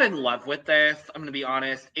 I'm not in love with this. I'm going to be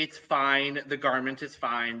honest. It's fine. The garment is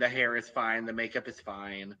fine. The hair is fine. The makeup is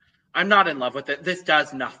fine. I'm not in love with it. This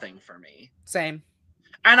does nothing for me. Same.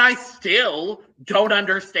 And I still don't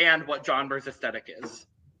understand what Jonber's aesthetic is.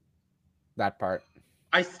 That part.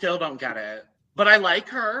 I still don't get it. But I like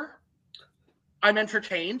her. I'm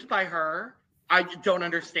entertained by her. I don't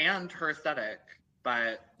understand her aesthetic.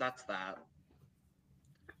 But that's that.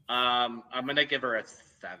 I'm going to give her a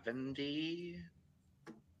 70.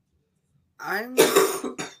 I'm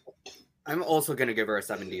also gonna give her a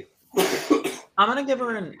 70. I'm gonna give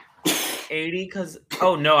her an 80 because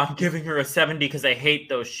I'm giving her a 70 because I hate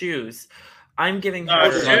those shoes. I'm giving her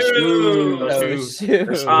Those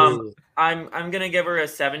shoes. I'm gonna give her a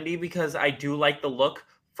 70 because I do like the look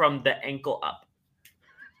from the ankle up.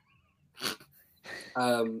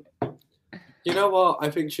 You know what? I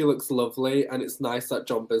think she looks lovely, and it's nice that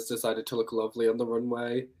Jonber's decided to look lovely on the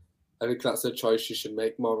runway. I think that's a choice she should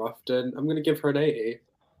make more often. I'm going to give her an 80.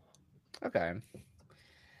 Okay.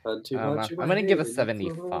 And too I'm much gonna give a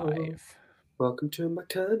 75. Welcome to my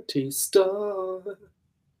cunty store.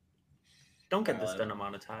 Don't get this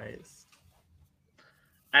demonetized.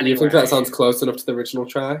 Do you think that sounds close enough to the original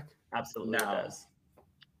track? Absolutely No.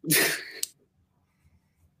 it does.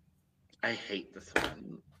 I hate this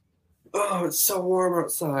one. Oh, it's so warm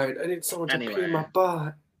outside. I need someone to Anyway. clean my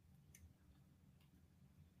butt.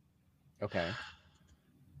 Okay.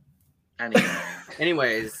 Anyway.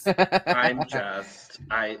 Anyways,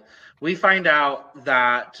 We find out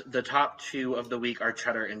that the top two of the week are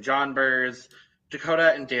Cheddar and Jonbers.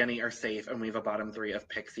 Dakota and Danny are safe, and we have a bottom three of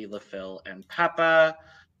Pixie, LaPhil, and Peppa.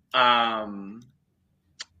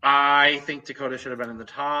 I think Dakota should have been in the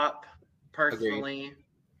top, personally.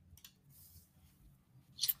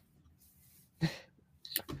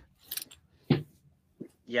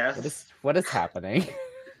 Yes. What is happening?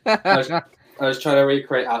 I was trying to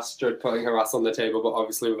recreate Astrid putting her ass on the table, but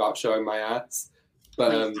obviously without showing my ass.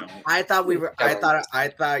 But I thought we were. I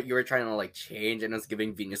thought you were trying to like change, and it was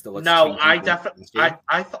giving Venus the looks. No, I definitely.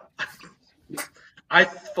 I thought. I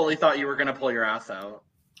fully thought you were gonna pull your ass out,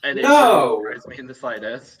 and it didn't surprise me in the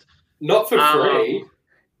slightest. Not for free.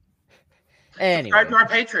 Anyway. Subscribe to our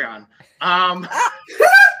Patreon.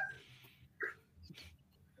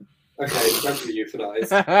 Okay, time to be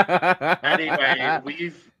euthanized. Anyway,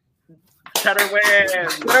 we've Cheddar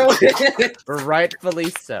wins. Rightfully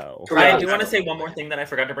so. I do want to say one more thing that I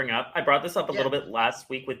forgot to bring up. I brought this up a little bit last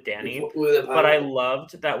week with Danny, but I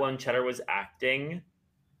loved that when Cheddar was acting,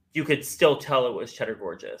 you could still tell it was Cheddar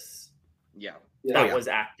Gorgeous. Yeah. That was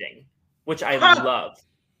acting, which I love.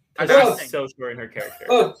 I'm Because she's so sure in her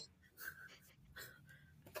character.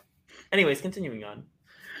 Anyways, continuing on.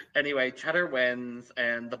 Anyway, Cheddar wins,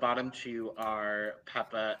 and the bottom two are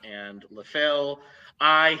Peppa and LaPhil.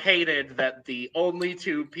 I hated that the only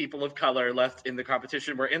two people of color left in the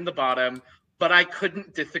competition were in the bottom, but I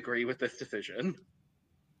couldn't disagree with this decision.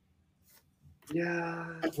 Yeah.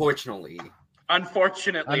 Unfortunately, I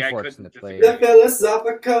couldn't disagree. The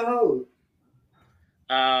philosophical.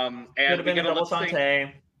 And Could have been a double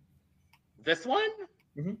Sante. This one?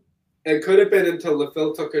 Mm-hmm. It could have been until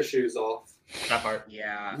LaPhil took her shoes off. That part.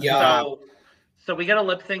 Yeah. Yeah. So we get a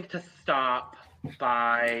lip sync to Stop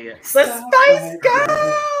by The Spice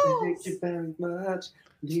Girls! Thank you very much.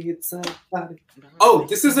 Need somebody. Oh,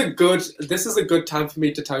 this is a good time for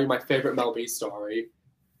me to tell you my favorite Mel B story.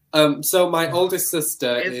 So my oldest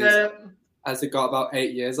sister has got about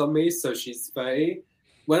 8 years on me, so she's 30.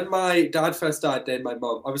 When my dad first died, my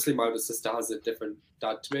mom, obviously my older sister has a different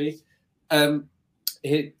dad to me.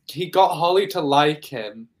 He got Holly to like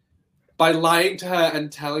him by lying to her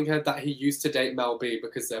and telling her that he used to date Mel B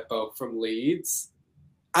because they're both from Leeds.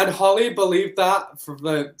 And Holly believed that for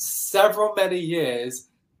many years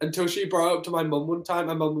until she brought it up to my mum one time.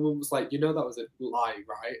 And my mum was like, you know that was a lie,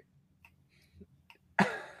 right?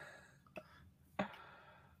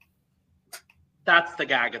 That's the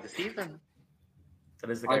gag of the season. That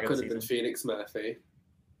is the I gag of could the have been season. Phoenix Murphy.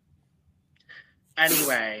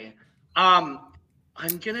 Anyway, I'm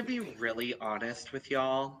gonna be really honest with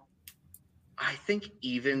y'all. I think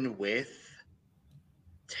even with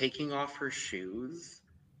taking off her shoes,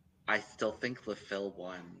 I still think LaPhil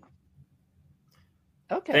won.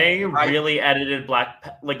 Okay. They really edited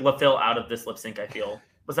LaPhil out of this lip sync, I feel.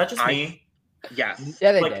 Was that just me? Yes.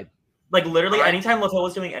 Yeah, they like- did. Like, literally, anytime LaPhil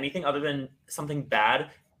was doing anything other than something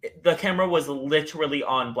bad, the camera was literally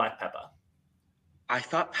on Black Peppa. I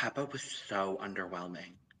thought Peppa was so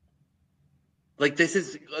underwhelming. Like, this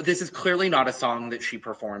is clearly not a song that she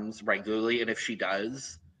performs regularly, and if she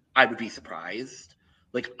does, I would be surprised.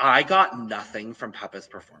 Like, I got nothing from Peppa's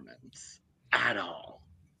performance at all.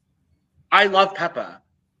 I love Peppa.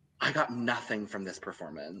 I got nothing from this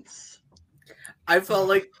performance. I felt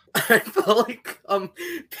like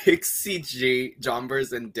Pixie,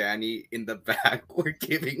 Jombers, and Danny in the back were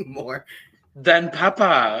giving more. Then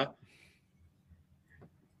Peppa.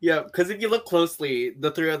 Yeah, because if you look closely,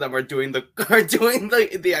 the three of them are doing the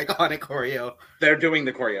iconic choreo. They're doing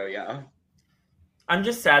the choreo, yeah. I'm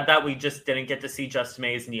just sad that we just didn't get to see Just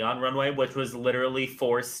May's Neon Runway, which was literally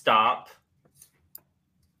 4 stop.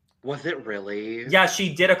 Was it really? Yeah,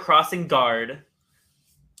 she did a crossing guard.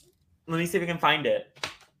 Let me see if I can find it.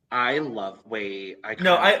 I'm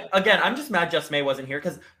just mad Just May wasn't here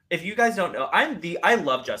because if you guys don't know, I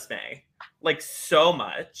love Just May like so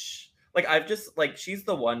much. Like I've just like she's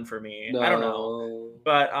the one for me. I don't know,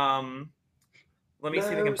 but let me see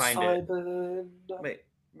if I can find it. Wait,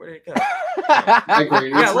 where did it go? I agree.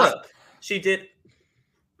 Yeah, look, she did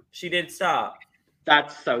stop.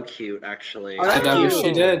 That's so cute, actually. Oh, that's I know cute.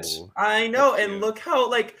 she did. I know, That's and cute. look how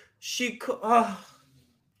like she could.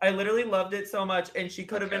 I literally loved it so much, and she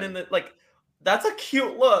could have been Okay. in the like. That's a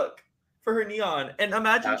cute look for her neon, and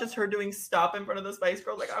imagine That- just her doing stop in front of the Spice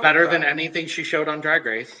Girls. Like I would Better than cry. anything she showed on Drag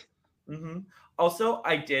Race. Mm-hmm. Also,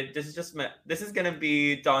 this is gonna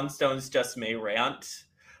be Dawn Stone's Just May rant,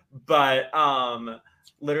 but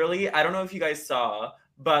literally, I don't know if you guys saw,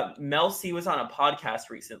 but Mel C was on a podcast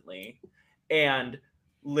recently, and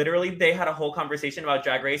literally they had a whole conversation about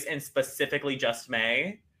Drag Race and specifically Just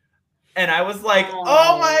May, and I was like, Aww.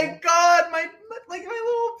 oh my god, my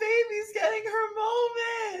little baby's getting her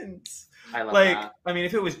moment. I love Like, that. I mean,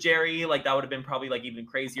 if it was Jerry, like that would have been probably like even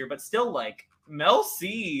crazier, but still, like Mel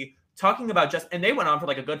C talking about and they went on for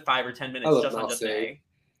like a good 5 or 10 minutes love just on Mel Just C. May.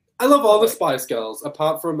 I love all the Spice Girls,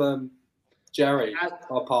 apart from Jerry As-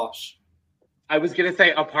 or Posh. I was gonna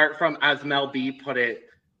say, apart from, as Mel B put it,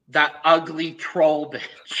 that ugly troll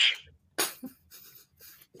bitch.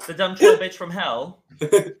 The dumb troll bitch from hell.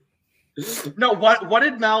 No, what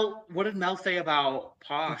did Mel say about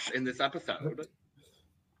Posh in this episode?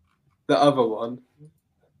 The other one.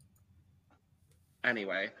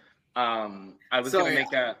 Anyway, I was So, gonna yeah.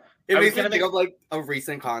 make a. It I was makes me gonna think make- of like a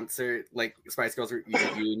recent concert, like Spice Girls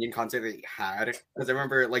reunion concert they had. Because I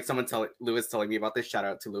remember like Lewis telling me about this. Shout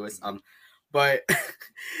out to Lewis. But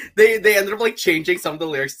they ended up like changing some of the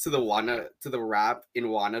lyrics to the rap in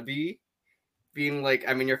Wannabe, being like,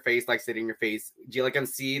 "I'm in your face, like sitting in your face. Do you like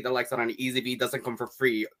MC? The likes on an easy V doesn't come for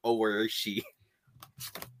free. Oh, where is she?"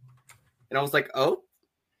 And I was like, "Oh."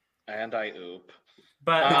 And I oop.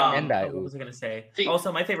 But And I- what was I gonna say? See-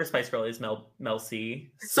 Also, my favorite Spice Girl is Mel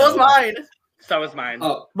C. So is mine. So is mine.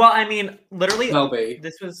 Oh, Well, I mean, literally, Mel B.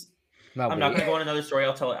 this was. Mel I'm not B. gonna go on another story.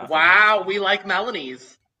 I'll tell it after. Wow, we like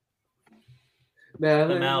Melanie's.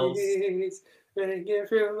 Melodies ringing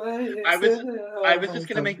through my I was just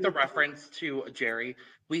gonna make the reference to Jerry.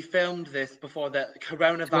 We filmed this before the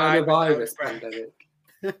coronavirus Coronavirus outbreak. pandemic.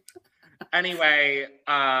 Anyway,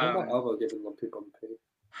 Why my elbow giving lumpy bumpy?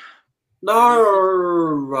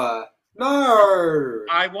 No!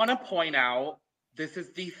 I want to point out this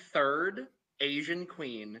is the third Asian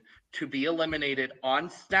queen to be eliminated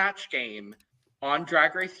on Snatch Game on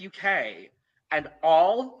Drag Race UK, and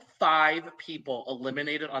all 5 people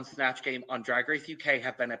eliminated on Snatch Game on Drag Race UK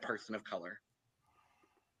have been a person of color.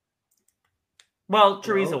 Well,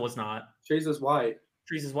 Teresa No. was not. Jesus white.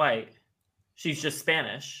 Teresa's white. She's just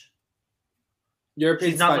Spanish.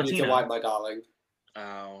 European She's not Spaniards are Latina. white, my darling.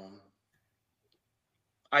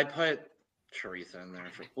 I put Teresa in there.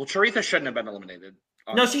 Well, Teresa shouldn't have been eliminated.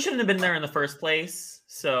 No, she shouldn't have been there in the first place.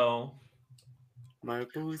 So My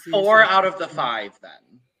boozy 4 out of the 5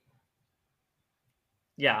 then.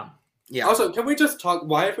 yeah. Yeah. Also, can we just talk?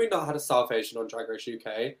 Why have we not had a South Asian on Drag Race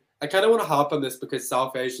UK? I kind of want to harp on this because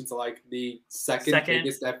South Asians are like the second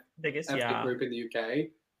biggest biggest, ethnic yeah. group in the UK,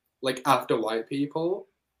 like after white people,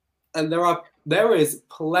 and there is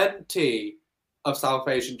plenty of South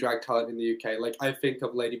Asian drag talent in the UK. Like I think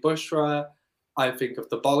of Lady Bushra, I think of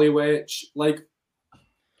the Bolly Witch. Like,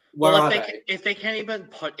 where Well, are they? if they can't even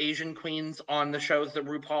put Asian queens on the shows that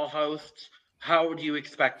RuPaul hosts, how do you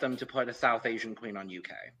expect them to put a South Asian queen on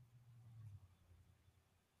UK?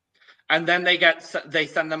 And then they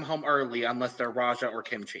send them home early unless they're Raja or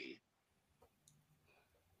Kimchi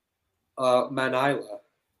Manila.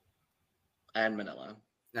 and Manila.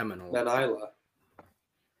 Manila.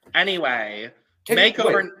 Anyway, Wait.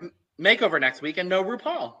 makeover next week and no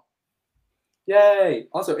RuPaul. Yay!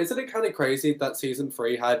 Also, isn't it kind of crazy that season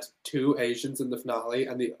 3 had 2 Asians in the finale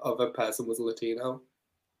and the other person was Latino?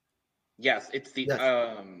 Yes, it's the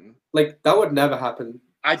Yes. Like that would never happen.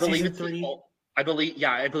 I believe Season it's 3? I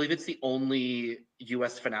believe it's the only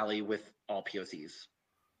US finale with all POCs.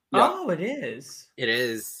 Yeah. Oh, it is. It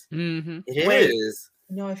is. Mm-hmm. It Wait. is.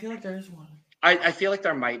 No, I feel like there is one. I feel like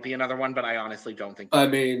there might be another one, but I honestly don't think. I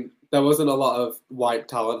mean, there wasn't a lot of white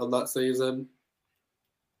talent on that season.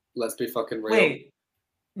 Let's be fucking real. Wait,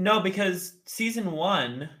 no, because season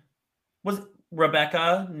 1 was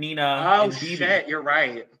Rebecca, Nina, Oh and Bibi. shit, you're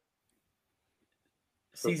right.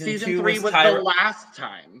 Season 3 2 was Tyra. the last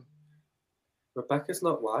time. Rebecca's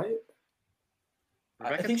not white?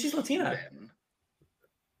 I think she's Latina. Cuban.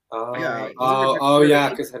 Oh, Yeah. Yeah,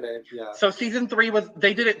 because her name, yeah. So season 3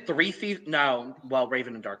 they did it 3 seasons. No, well,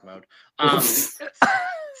 Raven in dark mode.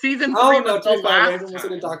 Season 3 was the Raven last wasn't in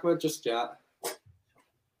time. dark mode just yet.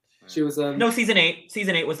 She was No, season 8.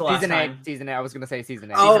 Season 8 was the last time. Season 8. I was gonna say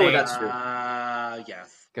season 8. Oh, Season 8. that's true.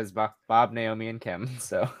 Yes. Because Bob, Naomi, and Kim.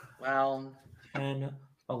 So Well, 10,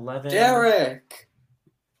 11. Derek!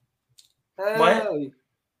 What? Hey.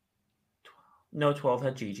 No, 12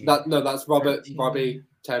 had Gigi. That's 13. Robbie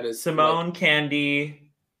Turner's. Simone,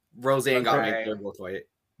 Candy, Roseanne got Okay. me. They're both white.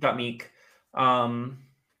 got Meek. And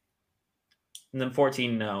then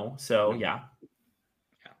 14, no. So, yeah.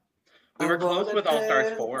 we were close with All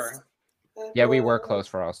Stars 4. yeah, we were close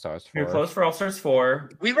for All Stars 4. We were close for All Stars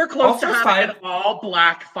 4. We were close to All-Stars having 5. an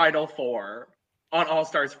all-black Final 4 on All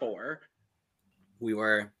Stars 4, We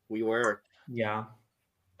were. Yeah.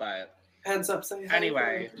 but Hands up, say hi.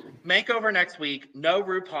 anyway, makeover next week. No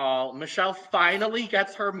RuPaul. Michelle finally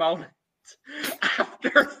gets her moment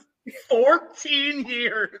after 14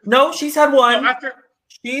 years. No, she's had one. After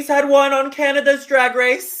She's had one on Canada's Drag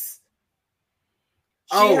Race.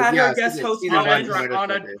 She had her guest host season on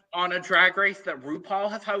one. a drag race that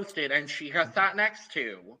RuPaul has hosted and she has sat next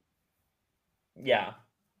to. Yeah.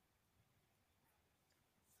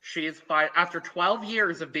 She is after 12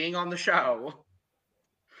 years of being on the show.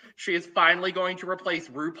 She is finally going to replace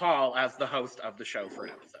RuPaul as the host of the show for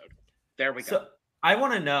an episode. There we go. So I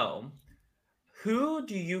want to know, who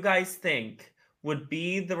do you guys think would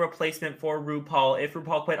be the replacement for RuPaul if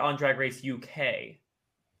RuPaul quit on Drag Race UK?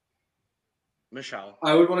 Michelle.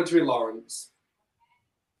 I would want it to be Lawrence.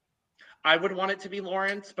 I would want it to be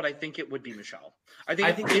Lawrence, but I think it would be Michelle. I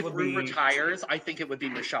think it if would Ru be- retires, I think it would be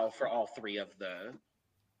Michelle for all 3 of the.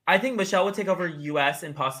 I think Michelle would take over US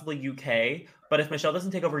and possibly UK. But if Michelle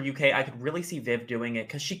doesn't take over UK, I could really see Viv doing it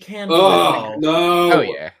because she can do it all. No. Oh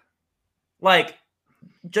yeah. Like,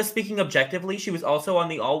 just speaking objectively, she was also on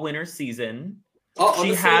the All Winners season.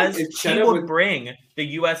 Honestly, if She Cheddar would bring the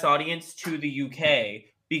US audience to the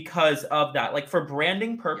UK because of that. Like, for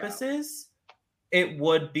branding purposes, it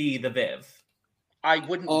would be the Viv. I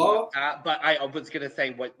wouldn't want that, but I was going to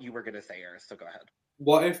say what you were going to say, Eris, so go ahead.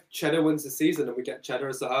 What if Cheddar wins the season and we get Cheddar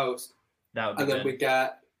as the host? That would be And then good. we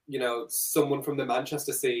get, someone from the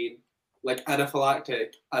Manchester scene, like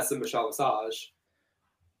Anaphylactic as the Michelle Visage.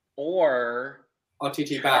 Or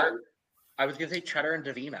TT Bang. I was going to say Cheddar and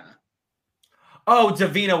Davina. Oh,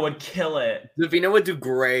 Davina would kill it. Davina would do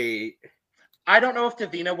great. I don't know if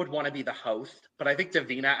Davina would want to be the host, but I think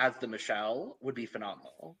Davina as the Michelle would be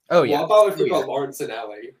phenomenal. Oh yeah. What about if we Oh, got Lawrence and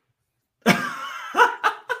Ellie?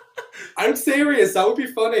 I'm serious. That would be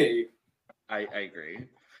funny. I agree.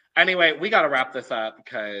 Anyway, we got to wrap this up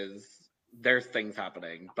because there's things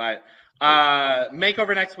happening. But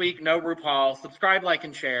makeover next week. No RuPaul. Subscribe, like,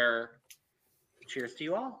 and share. Cheers to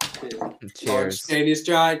you all. Cheers. Lawrence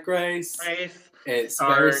Drag Race. Grace. It's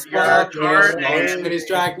Start very your smart. journey. Lawrence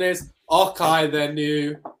Drag Race. Okay, the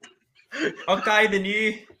new. Okay, the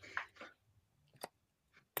new.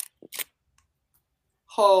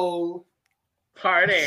 Whole. Party.